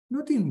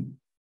not in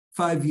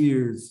 5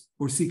 years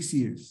or 6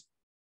 years.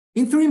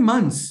 In 3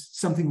 months,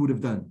 something would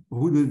have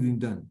been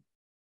done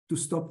to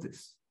stop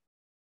this.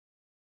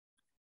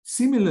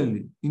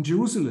 Similarly, in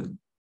Jerusalem,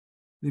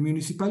 the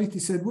municipality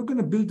said, we're going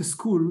to build a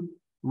school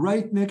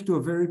right next to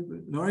a very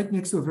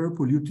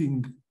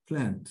polluting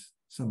plant,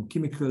 some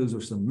chemicals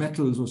or some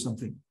metals or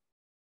something.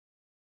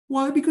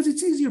 Why? Because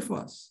it's easier for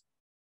us.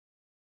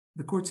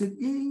 The court said,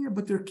 yeah,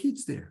 but there are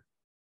kids there.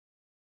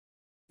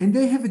 And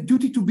they have a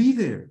duty to be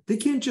there. They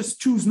can't just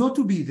choose not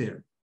to be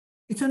there.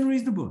 It's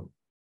unreasonable.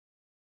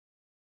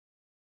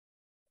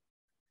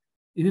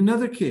 In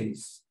another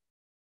case,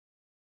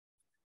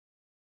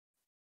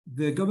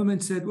 the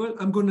government said, well,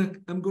 I'm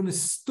gonna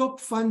stop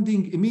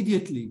funding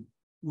immediately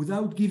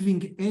without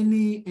giving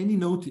any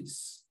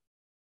notice.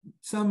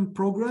 Some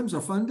programs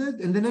are funded,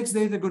 and the next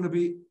day they're going to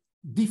be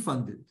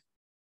defunded.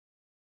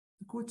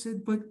 The court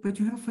said, but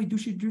you have a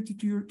fiduciary duty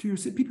to your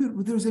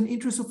people. There's an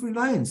interest of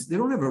reliance. They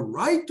don't have a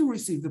right to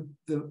receive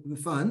the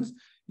funds.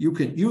 You,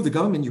 the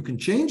government, you can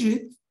change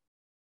it.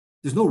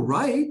 There's no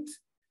right,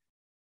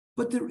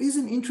 but there is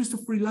an interest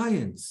of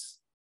reliance.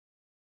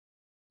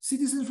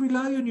 Citizens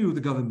rely on you, the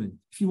government.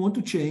 If you want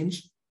to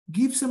change,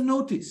 give some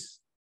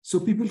notice so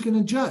people can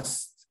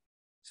adjust,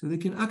 so they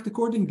can act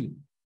accordingly.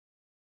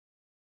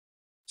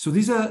 So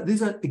these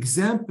are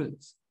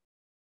examples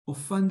of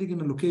funding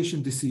and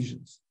allocation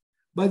decisions.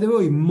 By the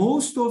way,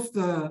 most of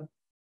the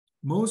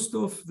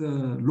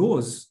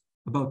laws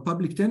about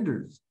public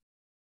tenders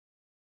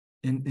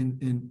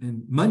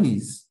and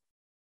monies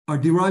are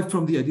derived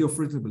from the idea of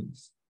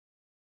reasonableness.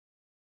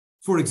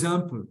 For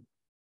example,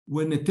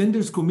 when a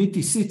tenders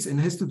committee sits and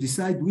has to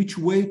decide which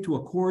way to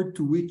accord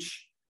to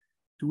which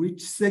to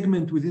each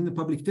segment within the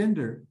public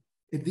tender,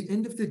 at the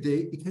end of the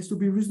day, it has to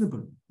be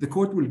reasonable. The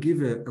court will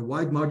give a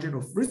wide margin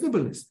of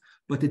reasonableness,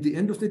 but at the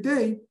end of the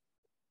day,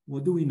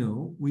 what do we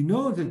know? We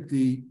know that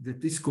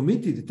this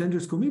committee, the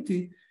tenders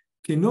committee,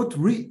 cannot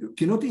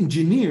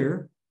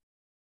engineer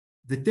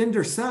the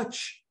tender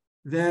such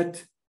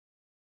that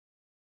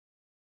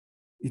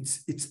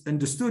it's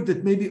understood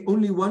that maybe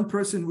only one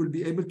person will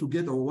be able to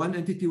get, or one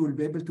entity will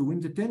be able to win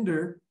the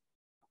tender,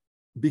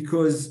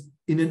 because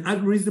in an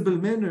unreasonable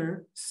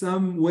manner,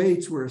 some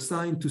weights were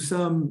assigned to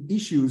some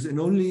issues, and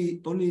only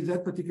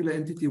that particular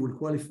entity will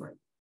qualify.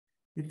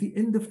 At the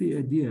end of the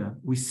idea,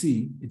 we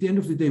see, at the end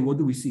of the day, what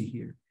do we see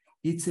here?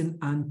 It's an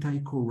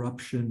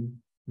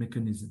anti-corruption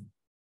mechanism,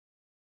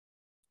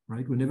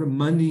 right? Whenever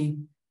money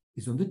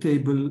is on the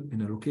table,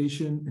 an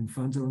allocation and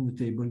funds are on the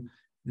table,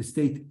 the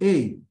state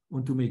A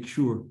want to make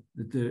sure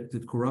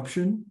that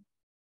corruption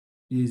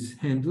is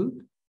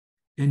handled,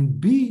 and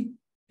B,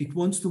 it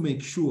wants to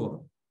make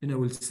sure, and I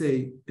will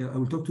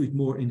talk to it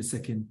more in a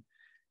second,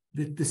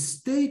 that the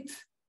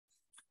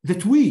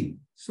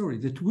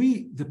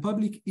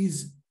public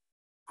is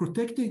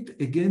protected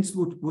against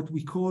what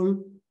we call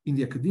in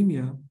the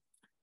academia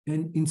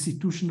an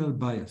institutional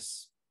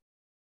bias.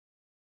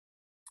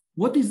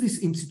 What is this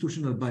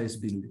institutional bias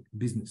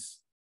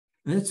business?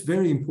 And that's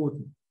very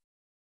important.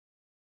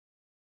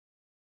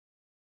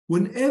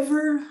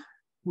 Whenever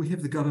we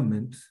have the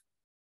government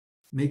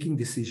making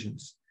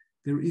decisions,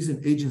 there is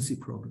an agency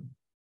problem.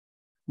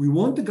 We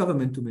want the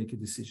government to make a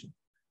decision,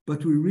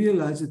 but we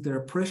realize that there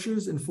are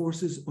pressures and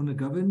forces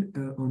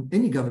on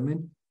any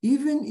government,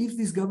 even if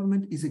this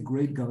government is a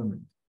great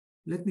government.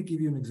 Let me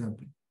give you an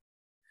example.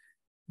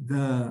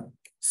 The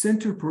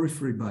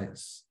center-periphery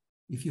bias.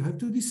 If you have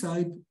to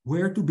decide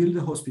where to build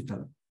a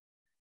hospital,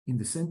 in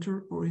the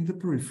center or in the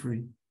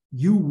periphery,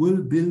 you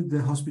will build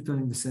the hospital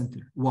in the center.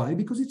 Why?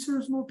 Because it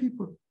serves more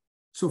people.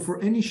 So for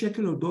any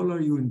shekel or dollar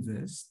you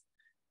invest,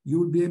 you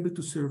will be able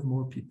to serve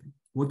more people.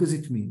 What does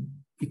it mean?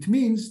 It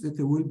means that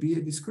there will be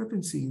a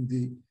discrepancy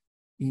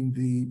in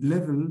the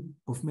level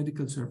of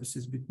medical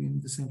services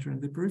between the center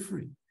and the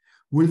periphery.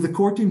 Will the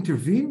court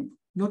intervene?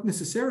 Not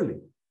necessarily.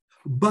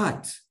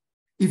 But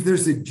if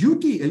there's a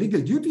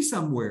legal duty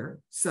somewhere,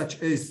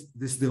 such as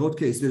this Sderot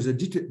case, there's a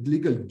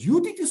legal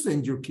duty to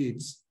send your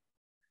kids,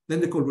 then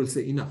the court will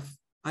say, enough.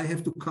 I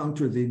have to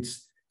counter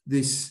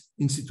this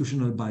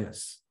institutional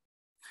bias.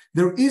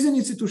 There is an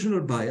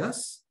institutional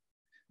bias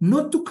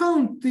not to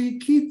count the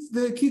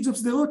kids of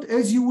Sderot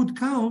as you would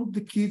count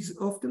the kids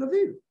of Tel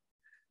Aviv.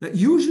 Now,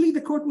 usually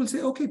the court will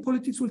say, okay,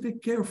 politics will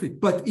take care of it.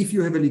 But if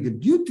you have a legal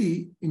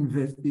duty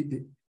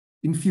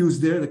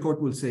infused there, the court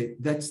will say,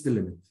 that's the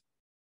limit.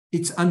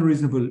 It's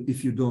unreasonable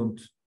if you don't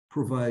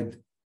provide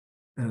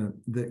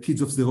the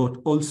kids of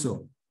Sderot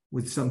also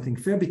with something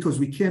fair, because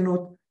we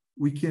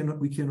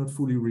cannot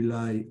fully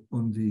rely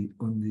on the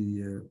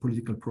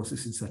political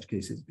process in such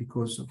cases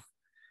because of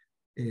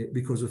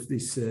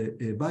this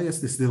bias.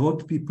 The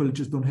Sderot people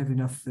just don't have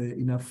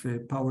enough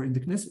power in the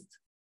Knesset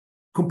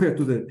compared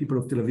to the people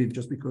of Tel Aviv,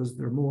 just because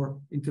they're more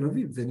in Tel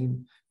Aviv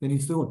than in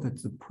Sderot.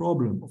 That's the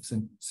problem of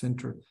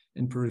center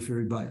and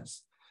periphery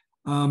bias.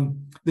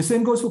 The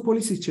same goes for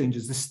policy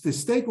changes. The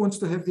state wants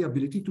to have the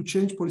ability to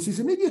change policies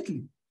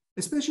immediately,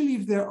 especially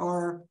if there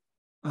are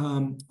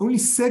only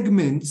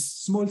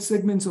small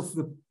segments of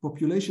the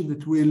population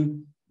that will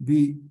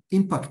be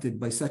impacted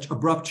by such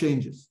abrupt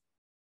changes.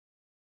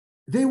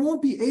 They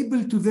won't be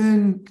able to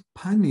then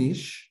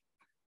punish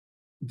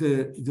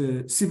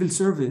the civil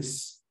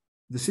servants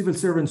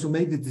who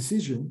made the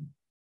decision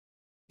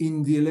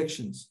in the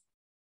elections,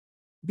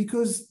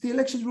 because the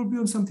elections will be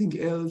on something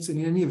else, and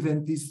in any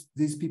event,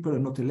 these people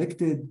are not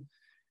elected,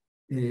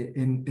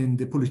 and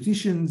the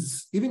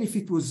politicians, even if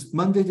it was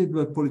mandated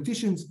by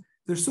politicians,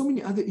 there's so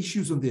many other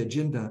issues on the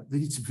agenda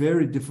that it's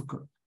very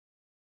difficult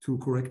to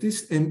correct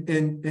this, and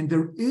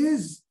there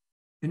is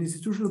an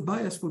institutional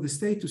bias for the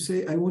state to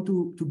say, I want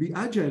to be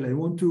agile, I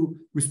want to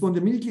respond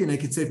immediately, and I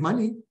can save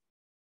money.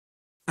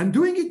 I'm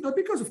doing it not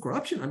because of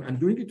corruption, I'm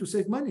doing it to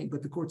save money,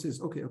 but the court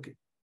says, okay.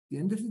 At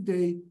the end of the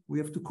day, we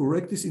have to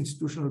correct this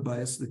institutional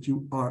bias that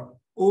you are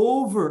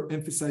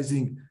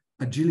overemphasizing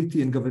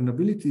agility and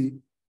governability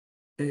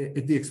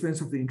at the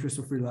expense of the interest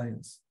of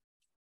reliance.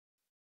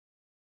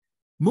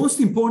 Most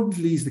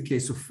importantly is the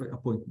case of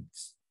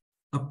appointments.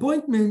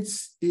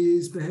 Appointments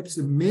is perhaps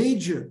a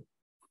major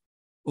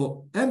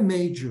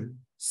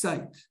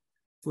site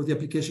for the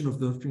application of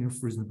the doctrine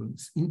of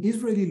reasonableness. In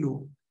Israeli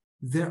law,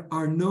 there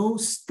are no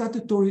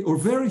statutory or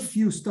very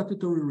few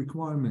statutory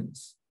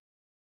requirements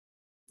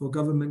for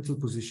governmental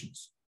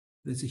positions.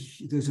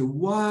 There's a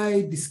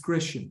wide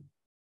discretion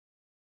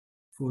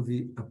for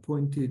the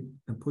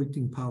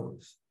appointing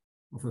powers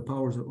of the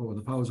powers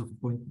of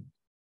appointment.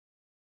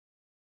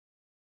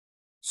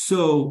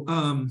 So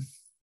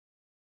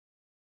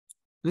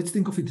let's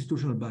think of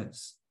institutional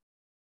bias.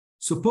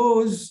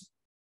 Suppose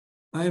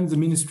I am the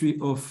Ministry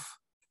of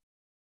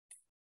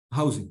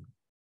Housing.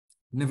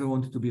 Never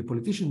wanted to be a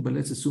politician, but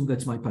let's assume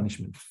that's my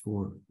punishment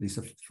for this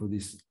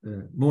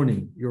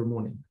morning, your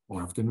morning,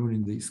 or afternoon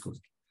in the East Coast.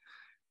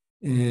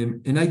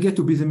 And I get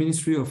to be the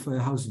Ministry of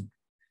Housing.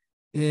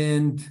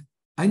 And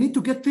I need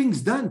to get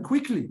things done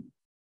quickly.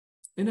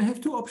 And I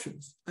have two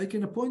options. I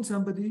can appoint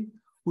somebody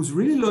who's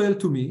really loyal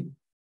to me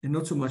and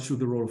not so much to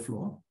the rule of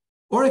law.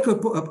 Or I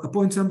could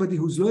appoint somebody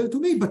who's loyal to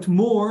me, but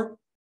more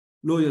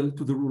loyal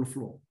to the rule of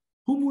law.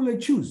 Whom will I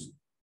choose?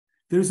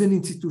 There's an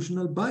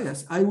institutional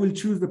bias. I will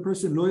choose the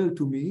person loyal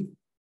to me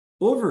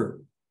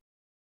over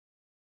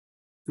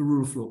the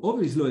rule of law,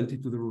 over his loyalty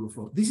to the rule of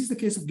law. This is the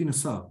case of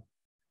Ginosar.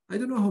 I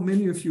don't know how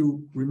many of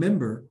you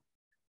remember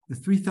the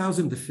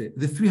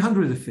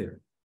 300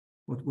 affair,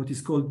 what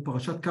is called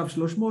Parashat Kav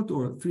 300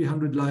 or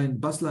 300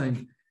 bus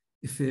line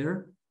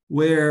affair,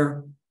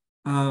 where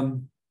there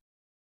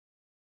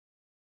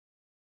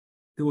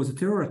was a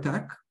terror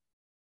attack.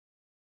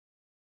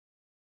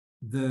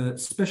 The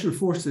special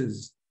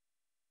forces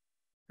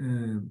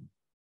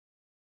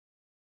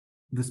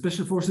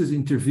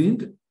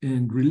intervened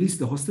and released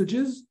the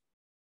hostages.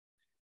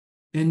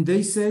 And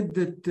they said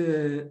that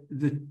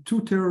the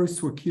two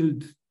terrorists were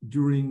killed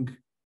during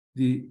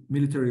the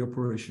military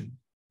operation.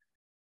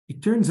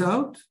 It turns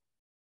out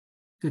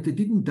that they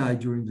didn't die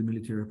during the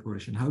military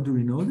operation. How do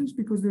we know this?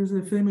 Because there's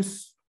a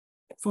famous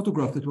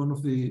photograph that one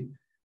of the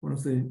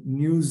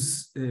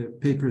news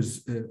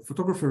papers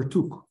photographer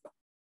took,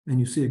 and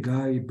you see a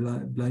guy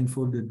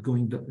blindfolded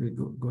going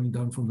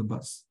down from the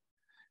bus.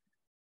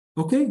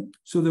 Okay,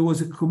 so there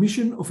was a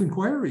commission of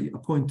inquiry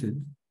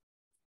appointed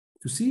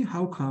to see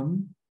how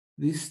come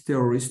this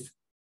terrorist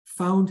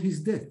found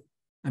his death.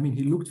 I mean,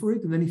 he looked for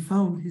it and then he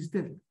found his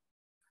death.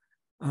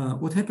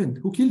 What happened?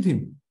 Who killed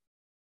him?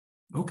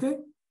 Okay.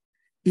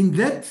 In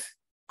that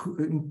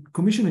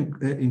commission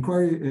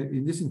inquiry,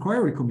 in this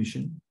inquiry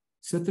commission,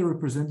 sat the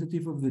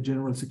representative of the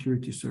General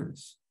Security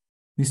Service,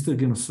 Mr.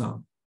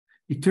 Ginosar.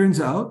 It turns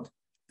out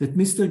that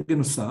Mr.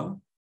 Ginosar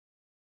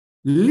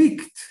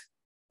leaked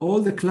all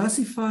the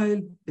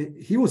classified,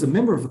 he was a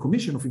member of the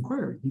commission of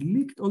inquiry. He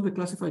leaked all the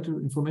classified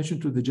information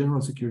to the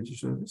General Security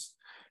Service.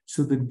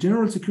 So the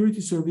General Security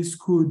Service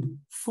could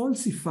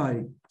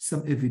falsify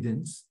some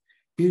evidence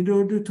in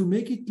order to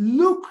make it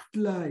look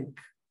like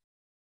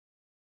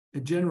a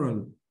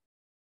general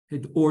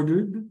had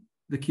ordered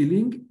the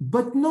killing,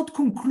 but not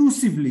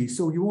conclusively,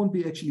 so he won't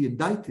be actually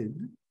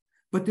indicted,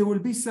 but there will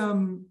be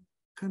some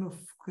kind of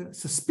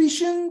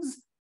suspicions,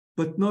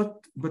 but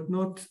not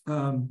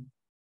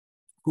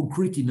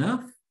concrete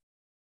enough.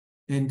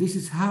 And this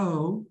is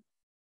how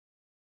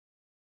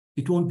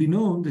it won't be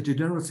known that the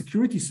General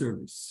Security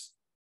Service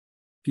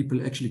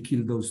people actually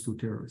killed those two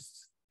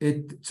terrorists.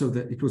 So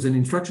that it was an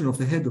instruction of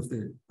the head of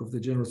the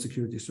General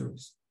Security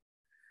Service.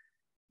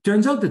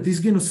 Turns out that this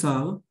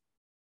Ginosar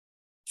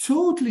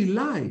totally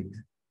lied.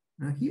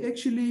 He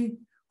actually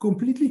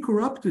completely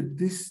corrupted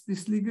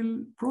this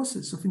legal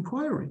process of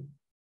inquiry.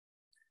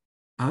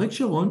 Arik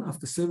Sharon,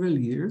 after several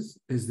years,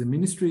 as the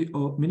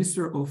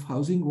Minister of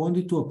Housing,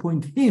 wanted to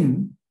appoint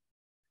him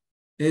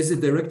as the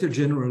Director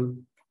General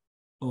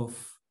of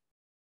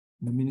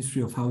the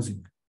Ministry of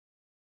Housing.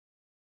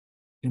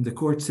 And the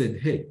court said,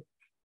 hey,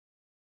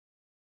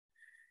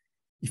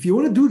 if you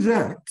want to do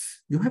that,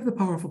 you have the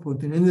power of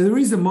appointing, and there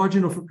is a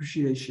margin of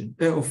appreciation,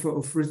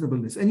 of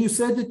reasonableness. And you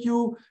said that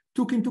you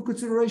took into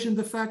consideration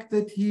the fact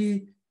that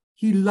he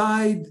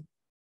lied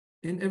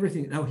and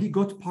everything. Now, he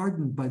got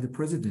pardoned by the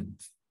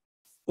president.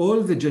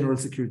 All the General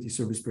Security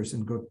Service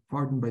person got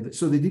pardoned by the,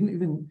 so they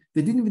didn't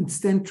even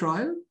stand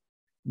trial,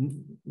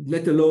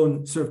 let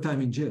alone serve time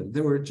in jail.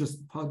 They were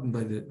just pardoned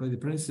by the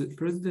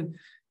president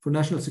for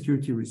national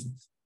security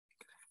reasons.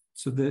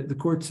 So the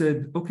court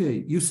said,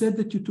 okay, you said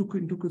that you took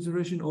into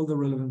consideration all the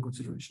relevant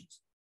considerations.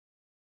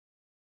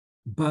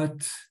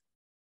 But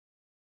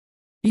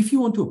if you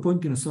want to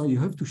appoint Ginosar, you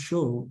have to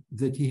show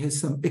that he has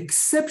some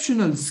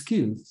exceptional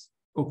skills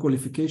or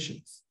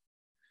qualifications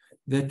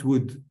that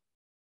would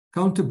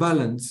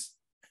counterbalance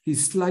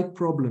his slight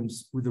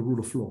problems with the rule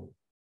of law.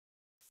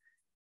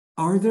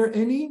 Are there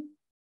any?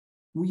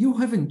 Well, you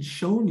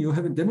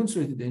haven't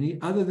demonstrated any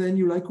other than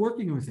you like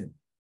working with him.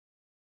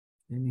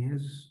 And he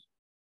has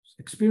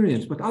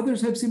experience, but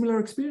others have similar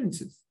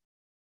experiences.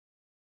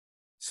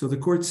 So the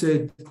court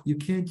said, you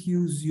can't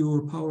use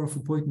your power of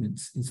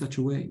appointments in such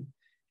a way.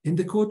 And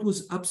the court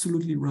was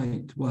absolutely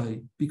right.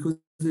 Why? Because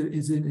there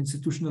is an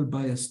institutional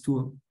bias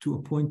to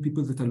appoint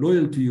people that are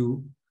loyal to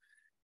you,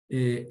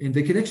 and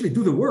they can actually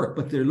do the work,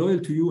 but they're loyal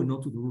to you and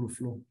not to the rule of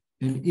law.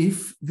 And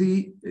if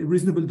the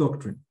reasonable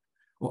doctrine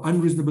or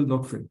unreasonable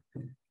doctrine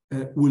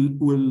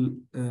will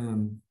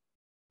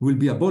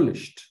be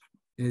abolished,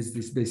 as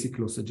this basic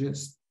law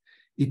suggests,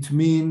 it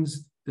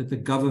means that the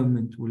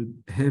government will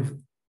have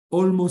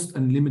almost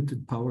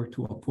unlimited power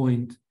to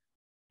appoint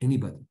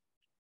anybody.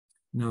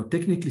 Now,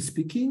 technically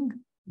speaking,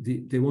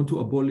 they want to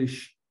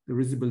abolish the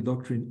reasonable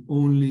doctrine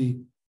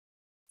only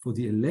for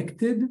the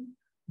elected,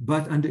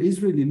 but under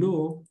Israeli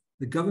law,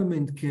 the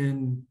government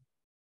can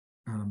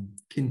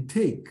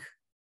take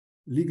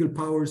legal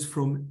powers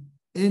from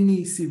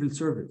any civil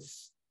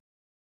service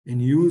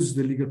and use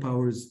the legal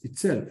powers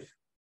itself.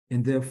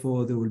 And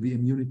therefore, there will be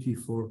immunity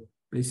for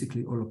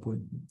basically all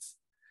appointments.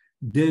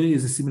 Deri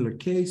is a similar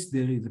case.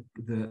 Deri,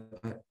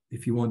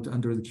 if you want,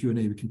 under the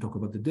Q&A, we can talk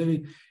about the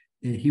Deri.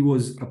 He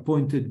was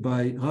appointed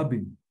by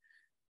Rabin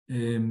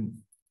to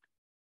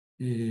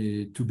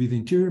be the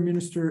interior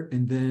minister,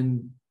 and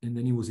then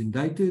he was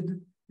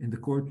indicted, and the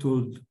court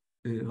told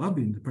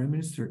Rabin, the prime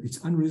minister,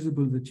 it's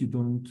unreasonable that you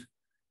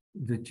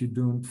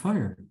don't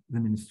fire the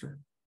minister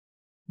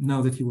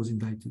now that he was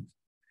indicted,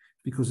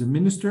 because a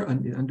minister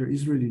under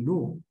Israeli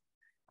law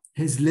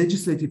has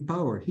legislative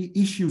power. He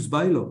issues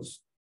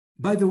bylaws.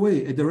 By the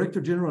way, a director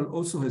general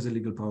also has a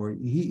legal power.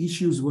 He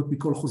issues what we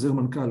call Chozer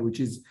Mankal,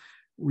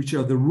 which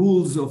are the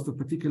rules of the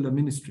particular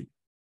ministry.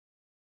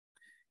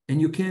 And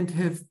you can't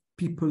have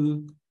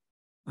people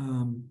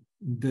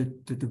that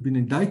have been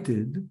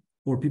indicted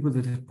or people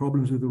that have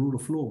problems with the rule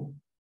of law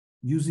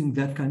using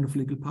that kind of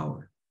legal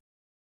power.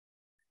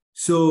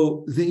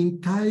 So the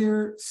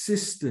entire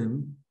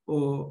system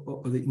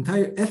or the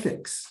entire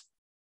ethics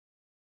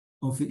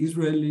of the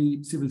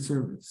Israeli civil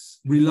service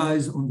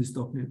relies on this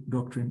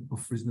doctrine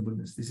of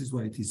reasonableness. This is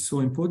why it is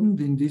so important,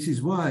 and this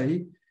is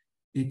why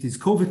it is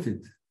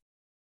coveted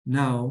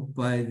now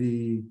by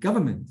the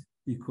government,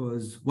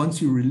 because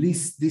once you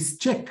release this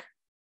check,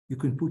 you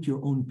can put your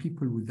own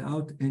people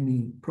without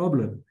any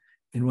problem.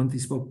 And once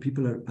these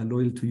people are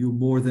loyal to you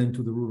more than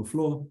to the rule of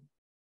law,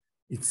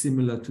 it's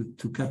similar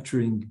to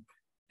capturing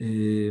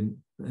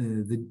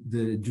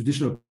the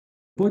Judicial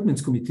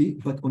Appointments Committee,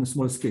 but on a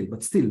small scale,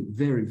 but still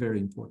very, very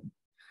important.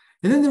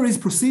 And then there is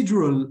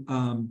procedural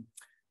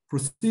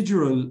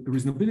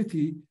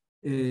reasonability.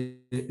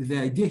 The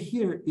idea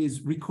here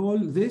is recall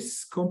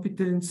this: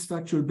 competence,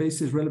 factual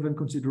basis, relevant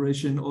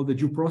consideration, all the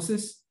due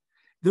process.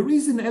 There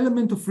is an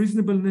element of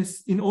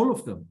reasonableness in all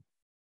of them.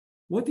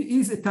 What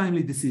is a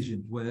timely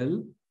decision?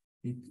 Well,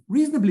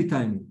 reasonably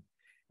timely.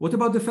 What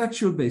about the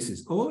factual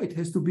basis? Oh, it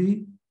has to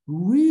be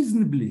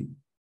reasonably.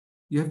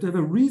 You have to have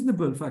a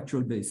reasonable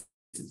factual basis.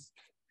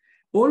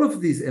 All of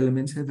these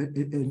elements have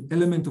an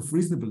element of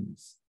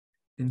reasonableness.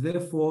 And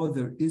therefore,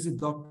 there is a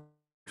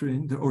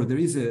doctrine, or there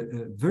is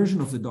a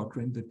version of the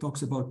doctrine that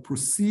talks about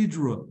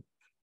procedural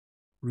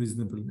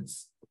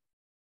reasonableness.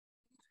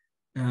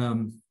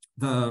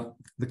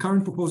 The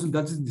current proposal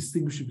doesn't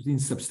distinguish between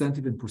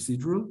substantive and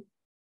procedural.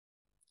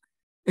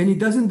 And it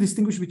doesn't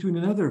distinguish between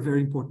another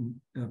very important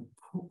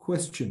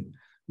question,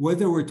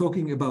 whether we're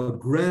talking about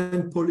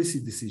grand policy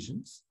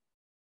decisions,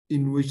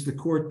 in which the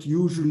court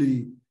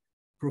usually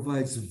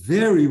provides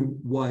very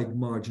wide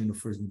margin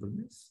of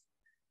reasonableness,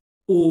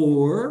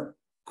 or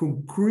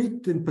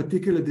concrete and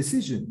particular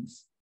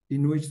decisions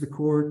in which the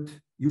court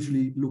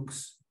usually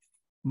looks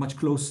much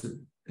closer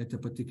at a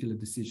particular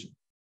decision.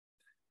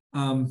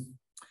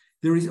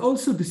 There is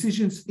also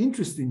decisions,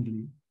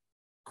 interestingly,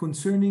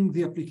 concerning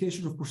the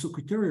application of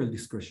prosecutorial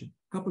discretion.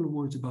 A couple of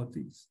words about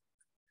these.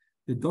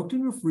 The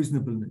doctrine of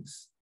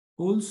reasonableness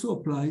also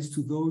applies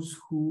to those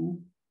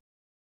who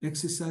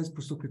exercise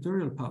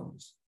prosecutorial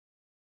powers.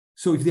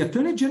 So if the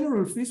Attorney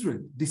General of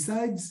Israel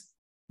decides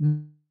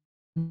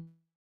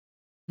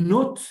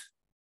not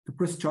to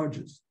press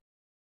charges,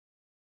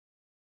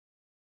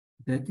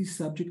 that is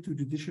subject to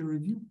judicial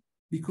review,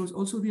 because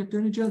also the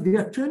Attorney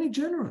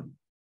General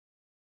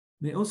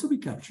may also be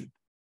captured.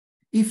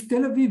 If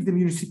Tel Aviv, the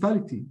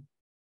municipality,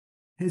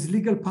 has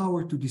legal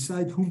power to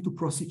decide whom to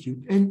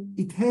prosecute, and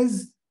it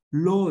has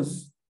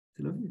laws,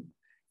 Tel Aviv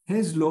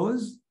has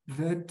laws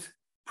that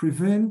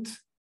prevent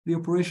the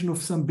operation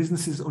of some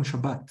businesses on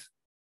Shabbat.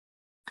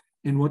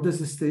 And what does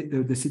the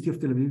city of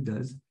Tel Aviv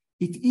does?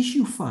 It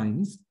issues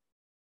fines,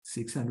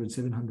 600,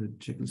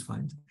 700 shekels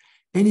fines,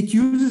 and it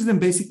uses them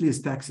basically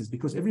as taxes,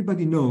 because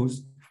everybody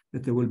knows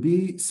that there will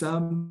be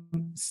some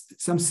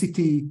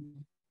city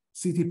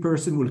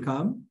person will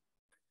come,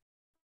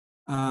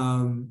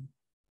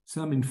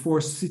 some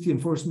city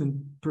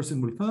enforcement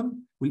person will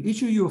come, will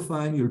issue you a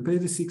fine, you'll pay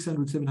the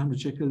 600, 700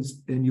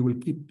 shekels, and you will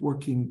keep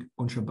working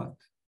on Shabbat.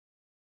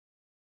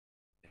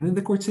 And then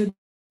the court said,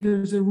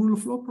 there's a rule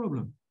of law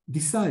problem.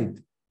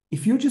 Decide.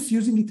 If you're just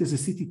using it as a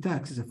city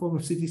tax, as a form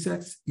of city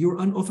tax, you're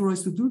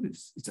unauthorized to do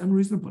this. It's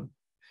unreasonable.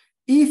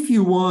 If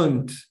you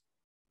want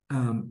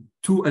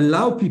to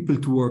allow people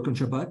to work on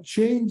Shabbat,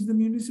 change the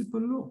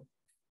municipal law.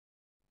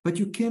 But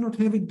you cannot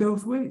have it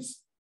both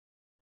ways.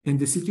 And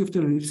the city of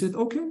Tel Aviv said,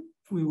 okay,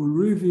 we will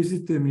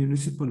revisit the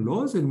municipal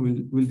laws and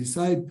we'll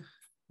decide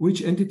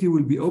which entity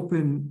will be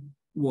open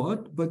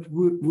what, but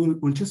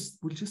we'll just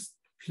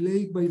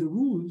play by the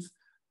rules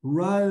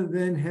rather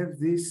than have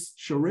this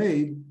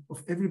charade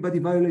of everybody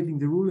violating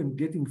the rule and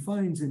getting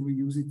fines, and we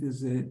use it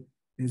as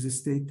a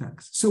state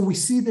tax. So we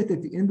see that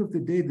at the end of the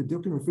day, the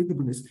doctrine of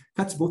reasonableness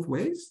cuts both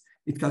ways.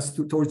 It cuts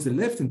towards the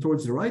left and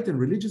towards the right, and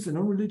religious and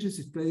non-religious.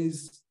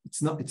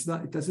 It's not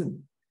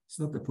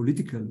a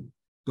political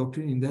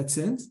doctrine in that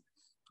sense.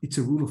 It's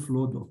a rule of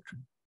law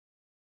doctrine.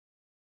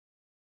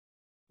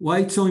 Why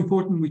it's so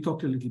important, we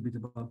talked a little bit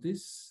about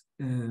this.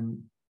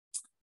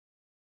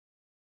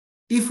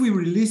 If we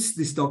release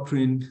this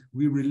doctrine,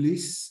 we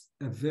release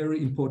a very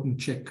important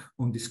check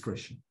on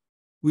discretion.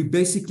 We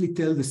basically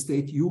tell the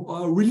state, you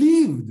are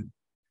relieved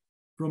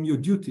from your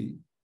duty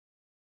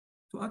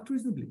to act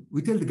reasonably.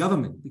 We tell the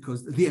government,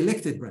 because the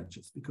elected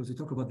branches, because we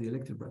talk about the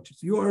elected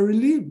branches, you are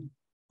relieved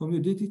from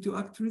your duty to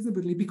act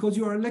reasonably because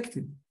you are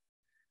elected.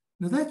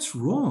 Now that's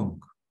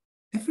wrong.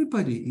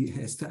 Everybody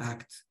has to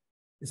act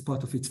as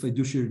part of its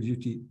fiduciary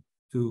duty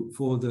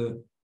for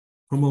the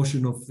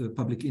promotion of the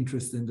public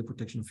interest and the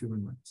protection of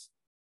human rights.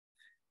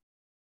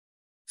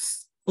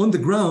 On the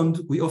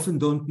ground, we often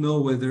don't know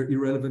whether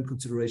irrelevant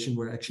considerations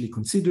were actually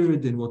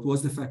considered and what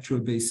was the factual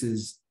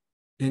basis.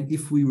 And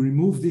if we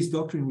remove this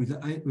doctrine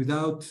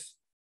without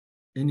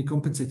any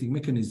compensating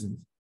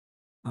mechanism,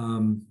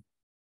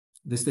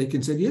 the state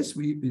can say, yes,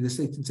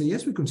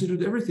 we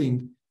considered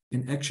everything.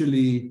 And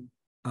actually,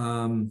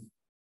 all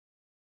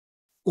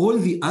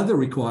the other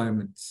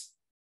requirements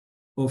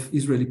of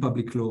Israeli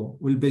public law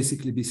will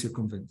basically be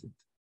circumvented,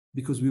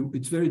 because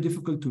it's very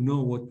difficult to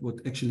know what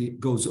actually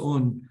goes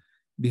on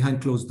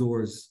behind closed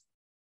doors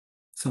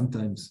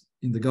sometimes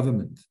in the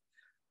government.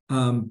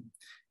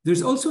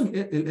 There's also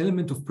an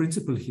element of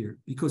principle here,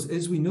 because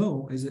as we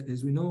know,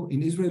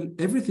 in Israel,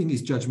 everything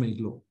is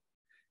judge-made law.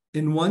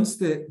 And once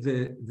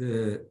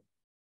the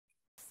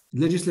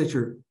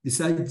legislature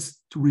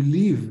decides to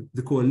relieve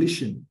the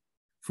coalition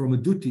from a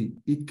duty,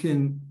 it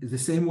can, the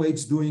same way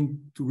it's doing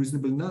to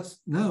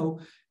reasonableness now,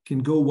 can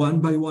go one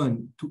by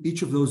one to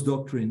each of those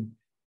doctrines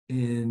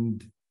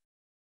and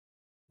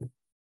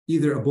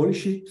either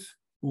abolish it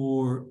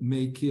or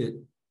make it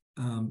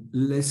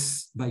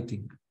less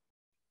biting.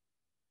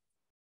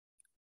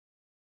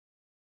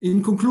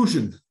 In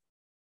conclusion,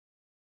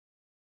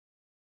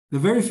 the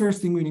very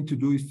first thing we need to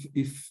do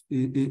is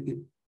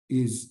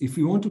if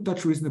we want to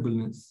touch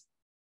reasonableness,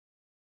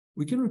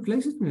 we can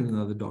replace it with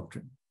another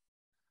doctrine.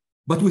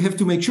 But we have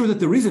to make sure that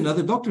there is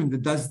another doctrine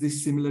that does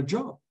this similar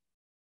job.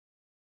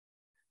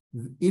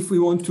 If we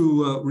want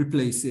to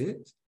replace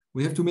it,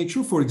 we have to make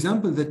sure, for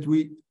example, that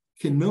we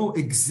can know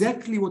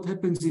exactly what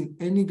happens in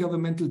any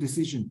governmental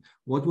decision.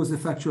 What was the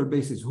factual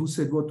basis? Who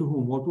said what to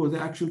whom? What were the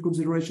actual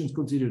considerations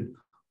considered?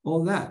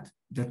 All that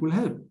will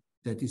help.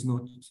 That is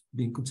not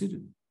being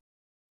considered.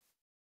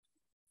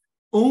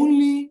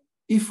 Only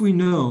if we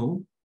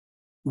know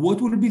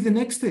what will be the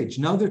next stage.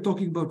 Now they're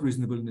talking about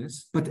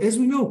reasonableness, but as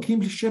we know,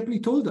 Kim Shapley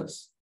told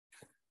us,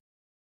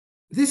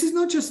 this is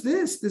not just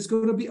this, there's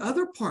going to be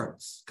other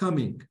parts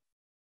coming.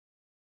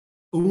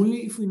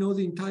 Only if we know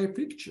the entire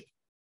picture,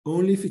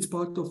 only if it's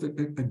part of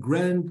a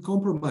grand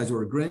compromise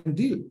or a grand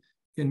deal,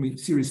 can we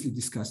seriously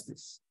discuss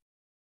this.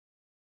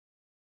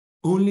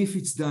 Only if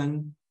it's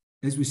done,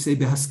 as we say,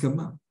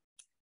 behaskama,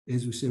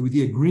 as we say, with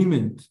the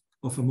agreement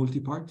of a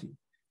multi-party,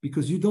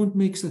 because you don't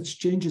make such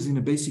changes in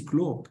a basic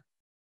law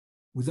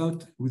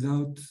without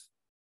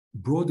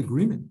broad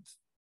agreement.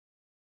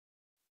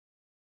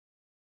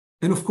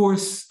 And of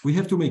course, we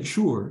have to make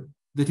sure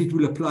that it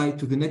will apply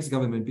to the next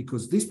government,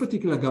 because this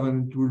particular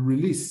government will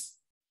release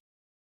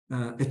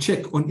a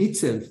check on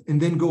itself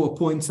and then go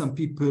appoint some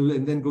people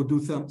and then go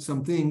do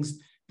some things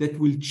that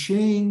will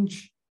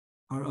change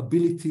our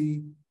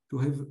ability to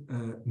have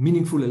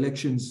meaningful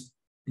elections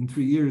in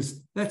 3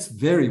 years. That's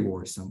very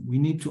worrisome. We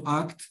need to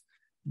act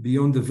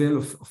beyond the veil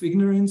of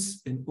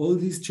ignorance, and all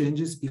these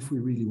changes, if we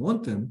really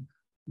want them,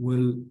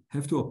 will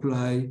have to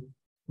apply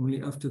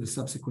only after the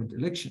subsequent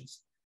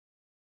elections.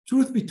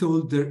 Truth be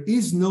told, there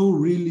is no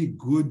really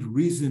good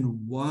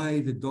reason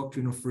why the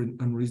doctrine of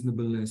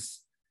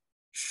unreasonableness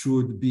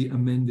should be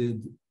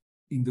amended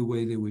in the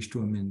way they wish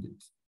to amend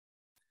it.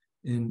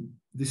 And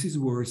this is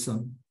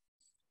worrisome,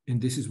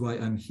 and this is why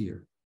I'm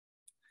here.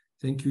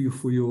 Thank you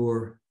for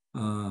your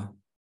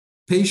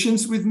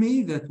patience with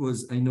me. That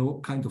was, I know,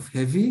 kind of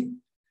heavy.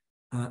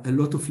 A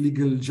lot of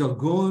legal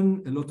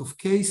jargon, a lot of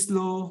case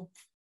law.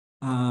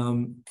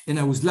 And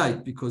I was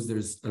light because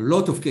there's a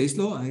lot of case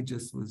law. I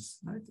just was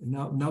light. And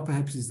now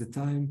perhaps is the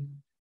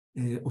time.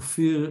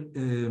 Ophir,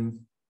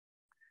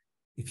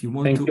 if you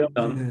want to.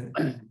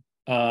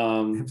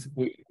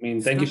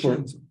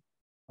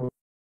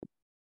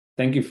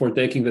 Thank you for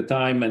taking the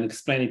time and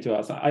explaining to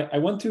us. I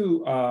want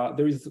to,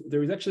 there is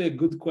actually a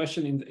good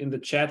question in the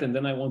chat, and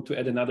then I want to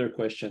add another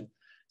question.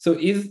 So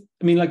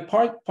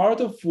part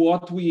of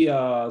what we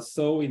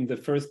saw in the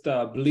first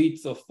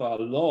blitz of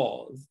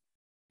laws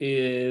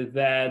is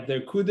that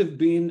there could have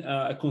been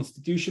a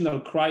constitutional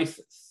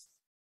crisis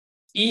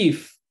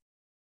if,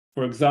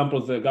 for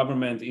example, the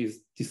government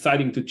is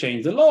deciding to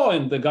change the law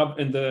and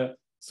the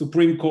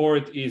Supreme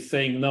Court is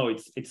saying no,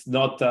 it's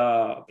not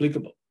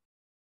applicable.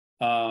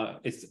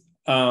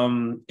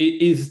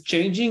 Is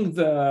changing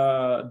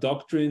the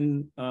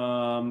doctrine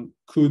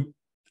could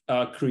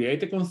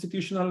create a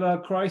constitutional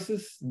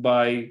crisis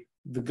when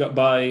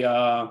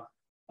the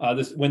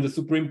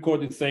Supreme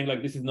Court is saying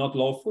like this is not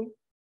lawful?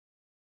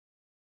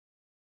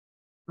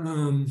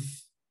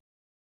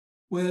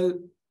 Well,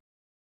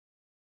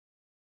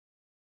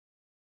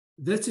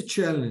 that's a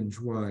challenge.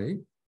 Why?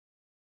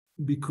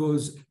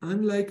 Because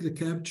unlike the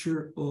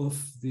capture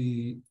of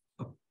the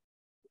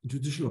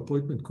Judicial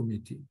Appointment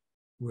Committee,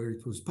 where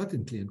it was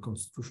patently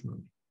unconstitutional,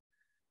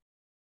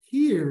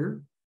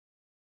 here,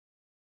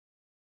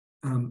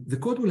 the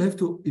court will have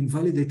to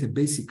invalidate a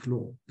basic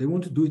law. They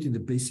want to do it in the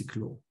basic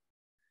law.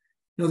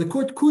 Now, the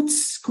court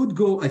could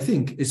go, I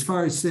think, as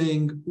far as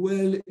saying,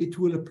 well, it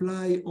will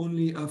apply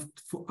only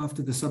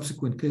after the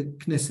subsequent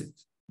Knesset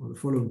or the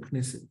following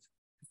Knesset.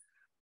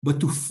 But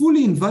to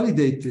fully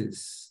invalidate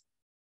this,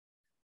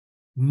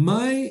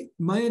 my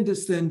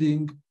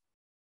understanding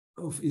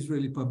of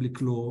Israeli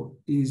public law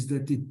is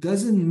that it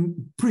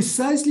doesn't,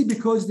 precisely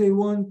because they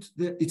want,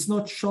 it's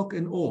not shock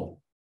and awe.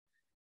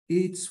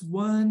 It's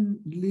one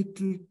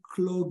little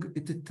clog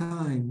at a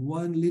time,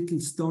 one little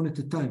stone at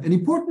a time, an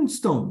important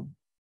stone,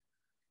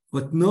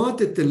 but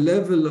not at the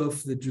level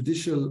of the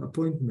Judicial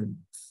Appointment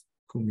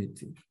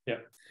Committee.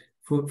 Yeah.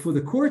 For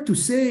the court to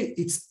say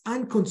it's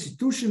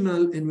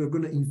unconstitutional and we're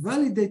going to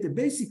invalidate a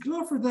basic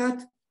law for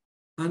that,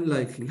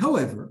 unlikely.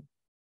 However,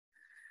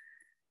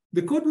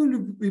 the court will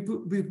be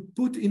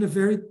put in a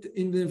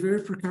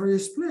very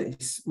precarious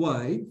place.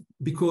 Why?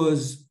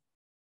 Because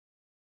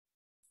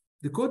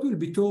the court will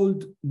be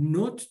told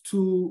not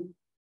to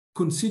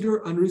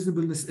consider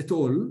unreasonableness at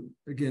all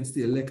against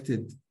the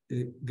elected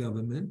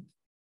government.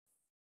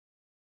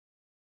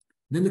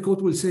 Then the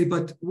court will say,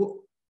 but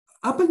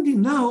up until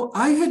now,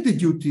 I had the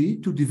duty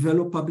to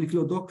develop public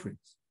law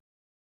doctrines.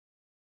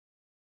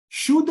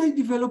 Should I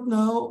develop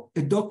now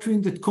a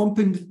doctrine that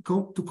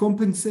to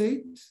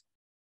compensate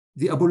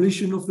the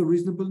abolition of the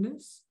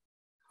reasonableness?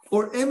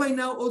 Or am I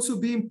now also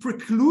being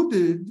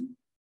precluded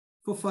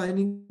for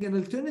finding an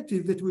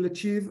alternative that will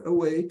achieve a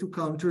way to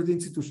counter the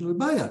institutional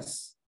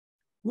bias?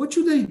 What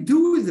should I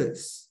do with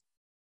this?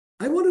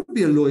 I want to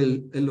be a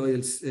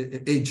loyal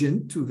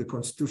agent to the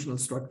constitutional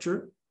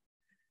structure.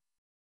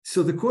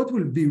 So the court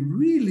will be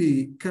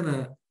really kind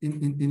of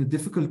in a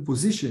difficult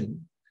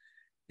position.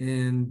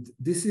 And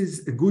this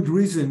is a good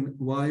reason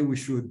why we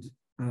should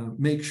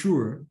make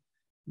sure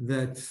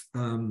that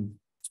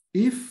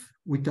if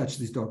we touch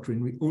this doctrine,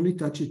 we only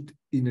touch it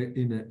in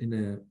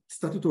a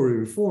statutory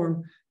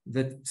reform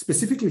that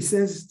specifically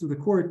says to the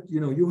court,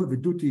 you have a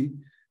duty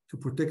to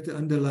protect the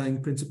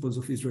underlying principles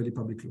of Israeli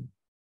public law.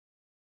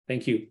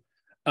 Thank you.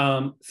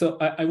 So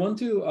I won't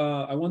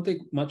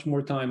take much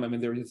more time. I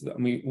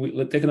mean,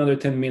 we'll take another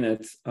 10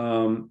 minutes.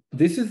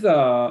 This is I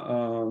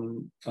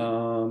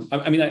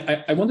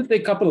want to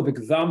take a couple of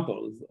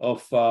examples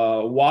of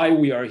why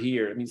we are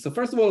here. I mean, so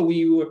first of all,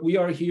 we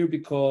are here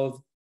because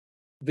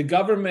the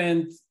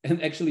government,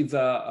 and actually the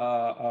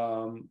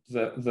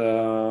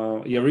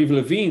Yariv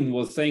Levin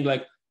was saying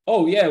like,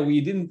 oh yeah,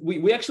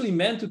 we actually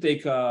meant to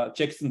take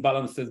checks and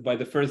balances by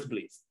the first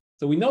blitz.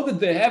 So we know that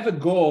they have a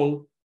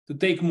goal to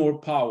take more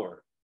power.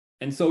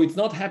 And so it's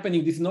not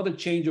happening, this is not a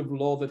change of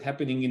law that's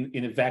happening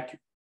in a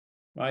vacuum,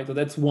 right? So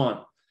that's one.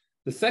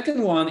 The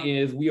second one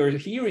is we are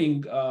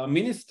hearing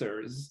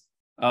ministers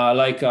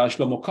like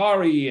Shlomo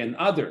Kari and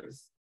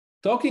others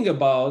talking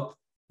about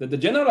that the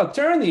general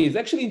attorney is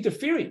actually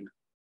interfering,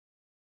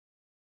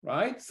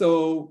 right?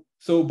 So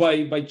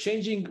by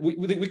changing,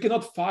 we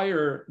cannot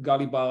fire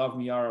Gali Barav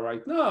Miara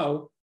right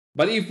now,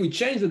 but if we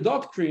change the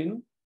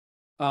doctrine,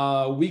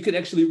 we could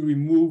actually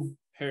remove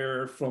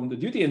her from the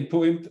duty and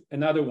appoint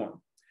another one.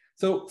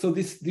 So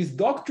this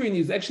doctrine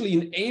is actually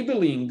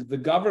enabling the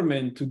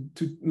government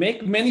to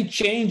make many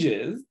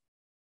changes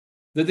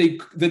that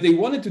they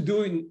wanted to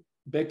do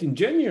back in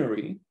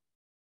January,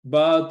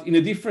 but in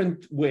a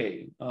different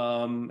way.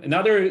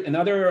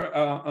 Another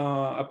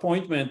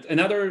appointment,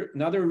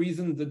 another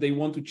reason that they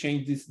want to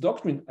change this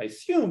doctrine, I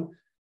assume,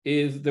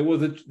 is there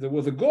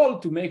was a goal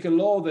to make a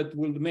law that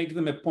will make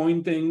them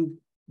appointing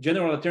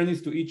general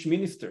attorneys to each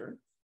minister,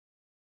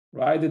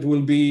 right? It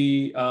will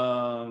be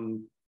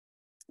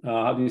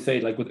how do you say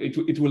it? Like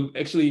it will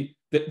actually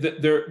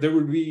there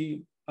will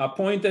be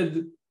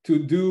appointed to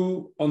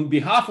do on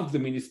behalf of the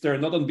minister,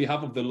 not on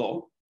behalf of the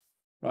law,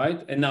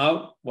 right? And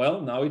now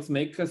it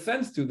makes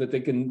sense to that they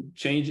can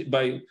change it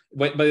by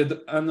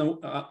the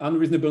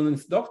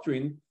unreasonableness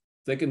doctrine.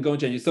 They can go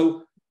and change it.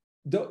 So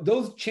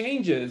those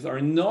changes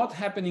are not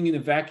happening in a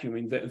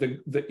vacuum.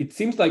 It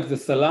seems like the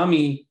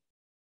salami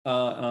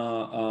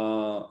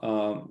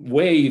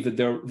way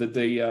that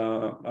they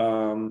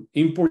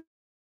import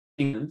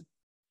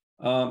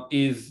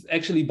is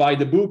actually by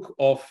the book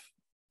of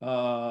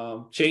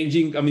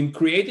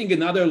creating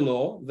another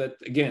law that,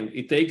 again,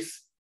 it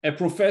takes a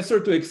professor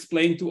to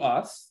explain to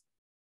us,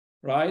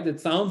 right? It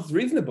sounds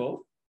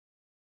reasonable,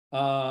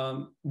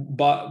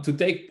 but to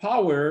take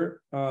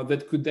power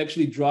that could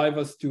actually drive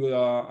us to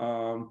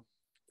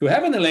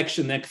have an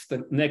election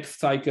next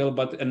cycle,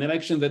 but an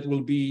election that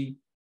will be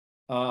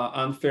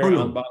unfair,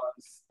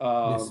 unbalanced.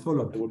 Yes,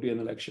 there will be an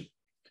election.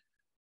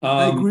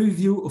 I agree with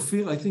you,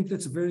 Ophir. I think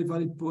that's a very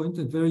valid point,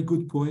 a very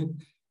good point.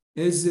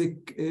 As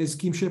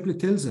Kim Shepley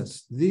tells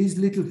us, these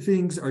little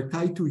things are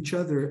tied to each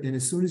other, and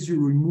as soon as you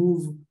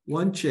remove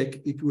one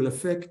check, it will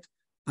affect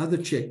other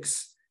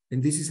checks.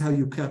 And this is how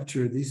you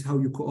capture, this is how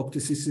you co-opt the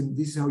system,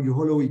 this is how you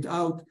hollow it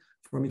out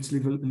from its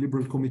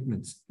liberal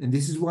commitments. And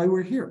this is why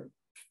we're here.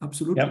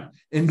 Absolutely. Yep.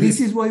 And this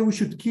is why we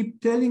should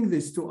keep telling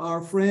this to our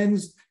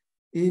friends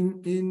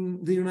in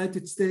the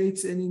United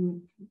States and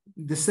in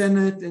the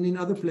Senate and in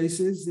other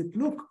places that,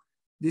 look,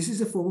 this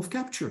is a form of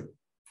capture.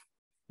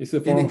 It's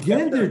a form of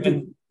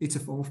capture. it's a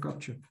form of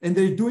capture. And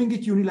they're doing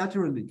it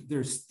unilaterally.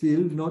 They're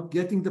still not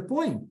getting the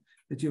point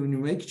that when you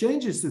make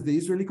changes to the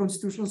Israeli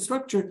constitutional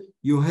structure,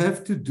 you have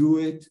to do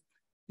it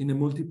in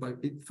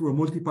through a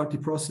multi-party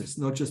process,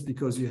 not just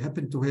because you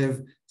happen to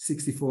have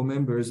 64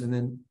 members and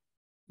then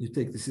you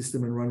take the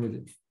system and run with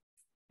it.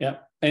 Yeah,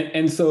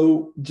 and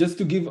so just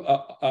to give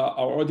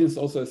our audience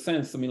also a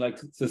sense, I mean, like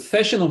the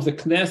session of the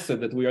Knesset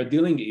that we are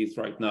dealing with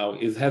right now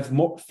has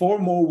 4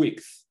 more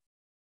weeks,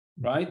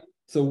 right?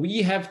 So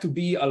we have to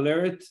be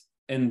alert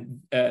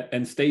and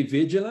stay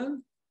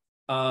vigilant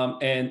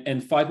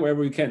and fight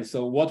wherever we can. So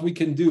what we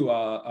can do,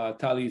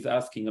 Tali is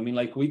asking, I mean,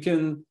 like we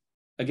can,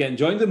 again,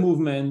 join the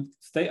movement,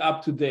 stay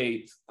up to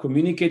date,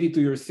 communicate it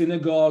to your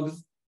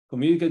synagogues,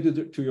 communicate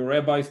it to your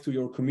rabbis, to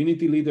your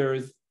community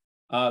leaders,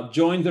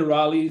 join the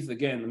rallies.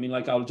 Again, I mean,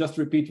 like I'll just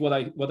repeat what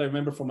I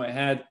remember from my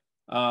head.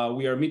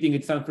 We are meeting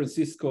in San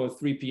Francisco at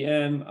 3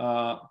 p.m.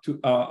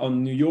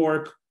 On New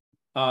York.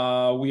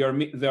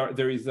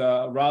 There is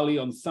a rally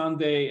on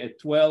Sunday at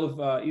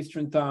 12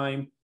 Eastern time.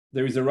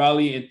 There is a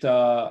rally in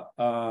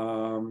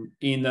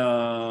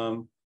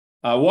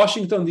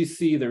Washington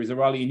D.C. There is a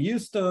rally in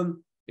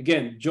Houston.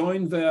 Again,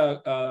 join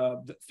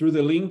through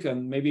the link,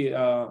 and maybe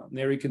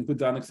Neri can put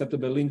the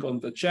unacceptable link on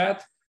the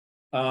chat.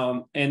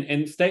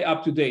 And stay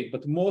up to date.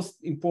 But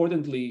most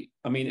importantly,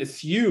 I mean,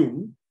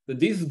 assume that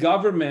this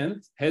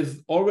government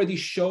has already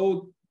showed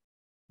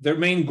their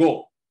main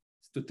goal,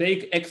 to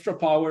take extra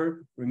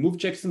power, remove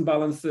checks and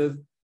balances,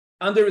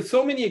 under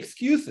so many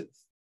excuses,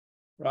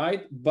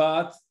 right?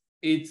 But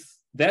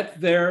that's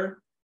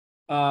their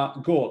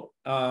goal.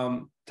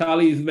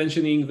 Tali is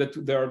mentioning that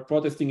they're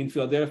protesting in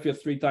Philadelphia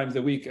 3 times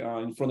a week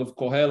in front of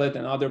Kohelet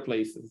and other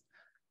places.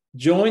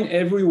 Join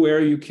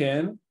everywhere you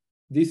can.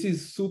 This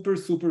is super,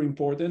 super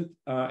important.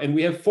 And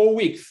we have 4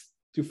 weeks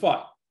to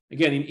fight.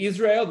 Again, in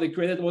Israel, they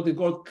created what they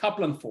call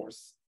Kaplan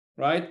Force,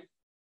 right?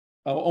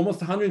 Almost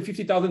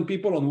 150,000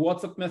 people on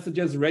WhatsApp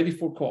messages ready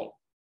for call.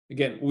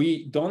 Again,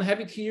 we don't have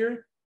it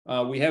here.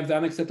 We have the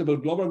Unacceptable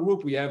Global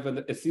Group. We have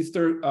a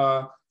sister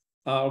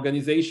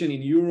organization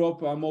in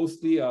Europe,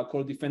 mostly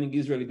called Defending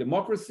Israeli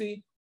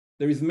Democracy.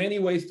 There is many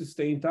ways to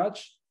stay in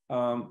touch.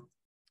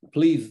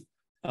 Please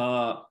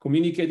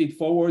communicate it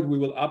forward. We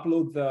will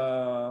upload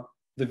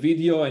the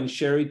video and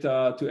share it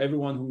to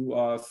everyone who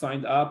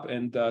signed up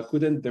and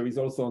couldn't. There is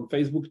also on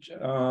Facebook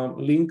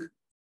link.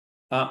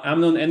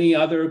 Amnon, any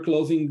other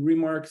closing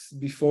remarks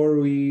before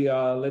we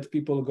let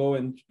people go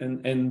and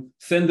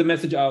send the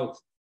message out?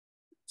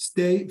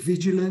 Stay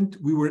vigilant.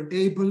 We were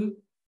able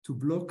to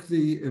block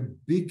the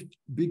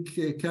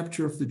big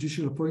capture of the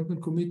Judicial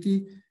Appointment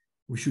Committee.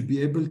 We should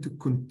be able to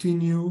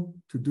continue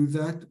to do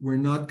that. We're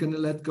not going to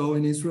let go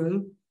in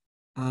Israel.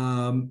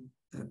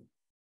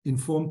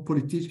 Inform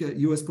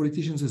U.S.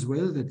 politicians as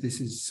well that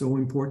this is so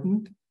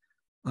important.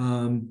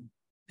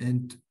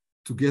 And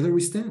together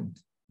we stand.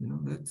 You know,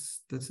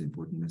 that's the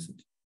important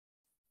message.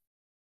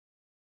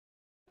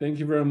 Thank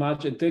you very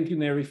much. And thank you,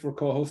 Neri, for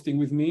co-hosting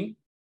with me.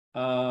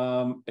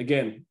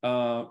 Again,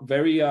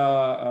 very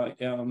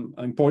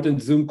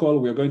important Zoom call.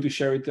 We're going to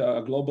share it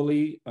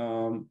globally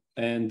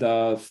and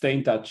stay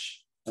in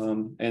touch.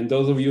 And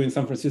those of you in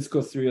San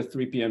Francisco,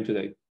 3 p.m.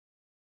 today.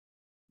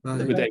 Bye.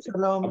 Have a good day.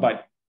 Shalom. Bye-bye.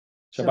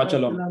 Shabbat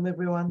shalom. Shalom,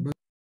 everyone.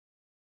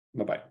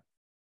 Bye-bye.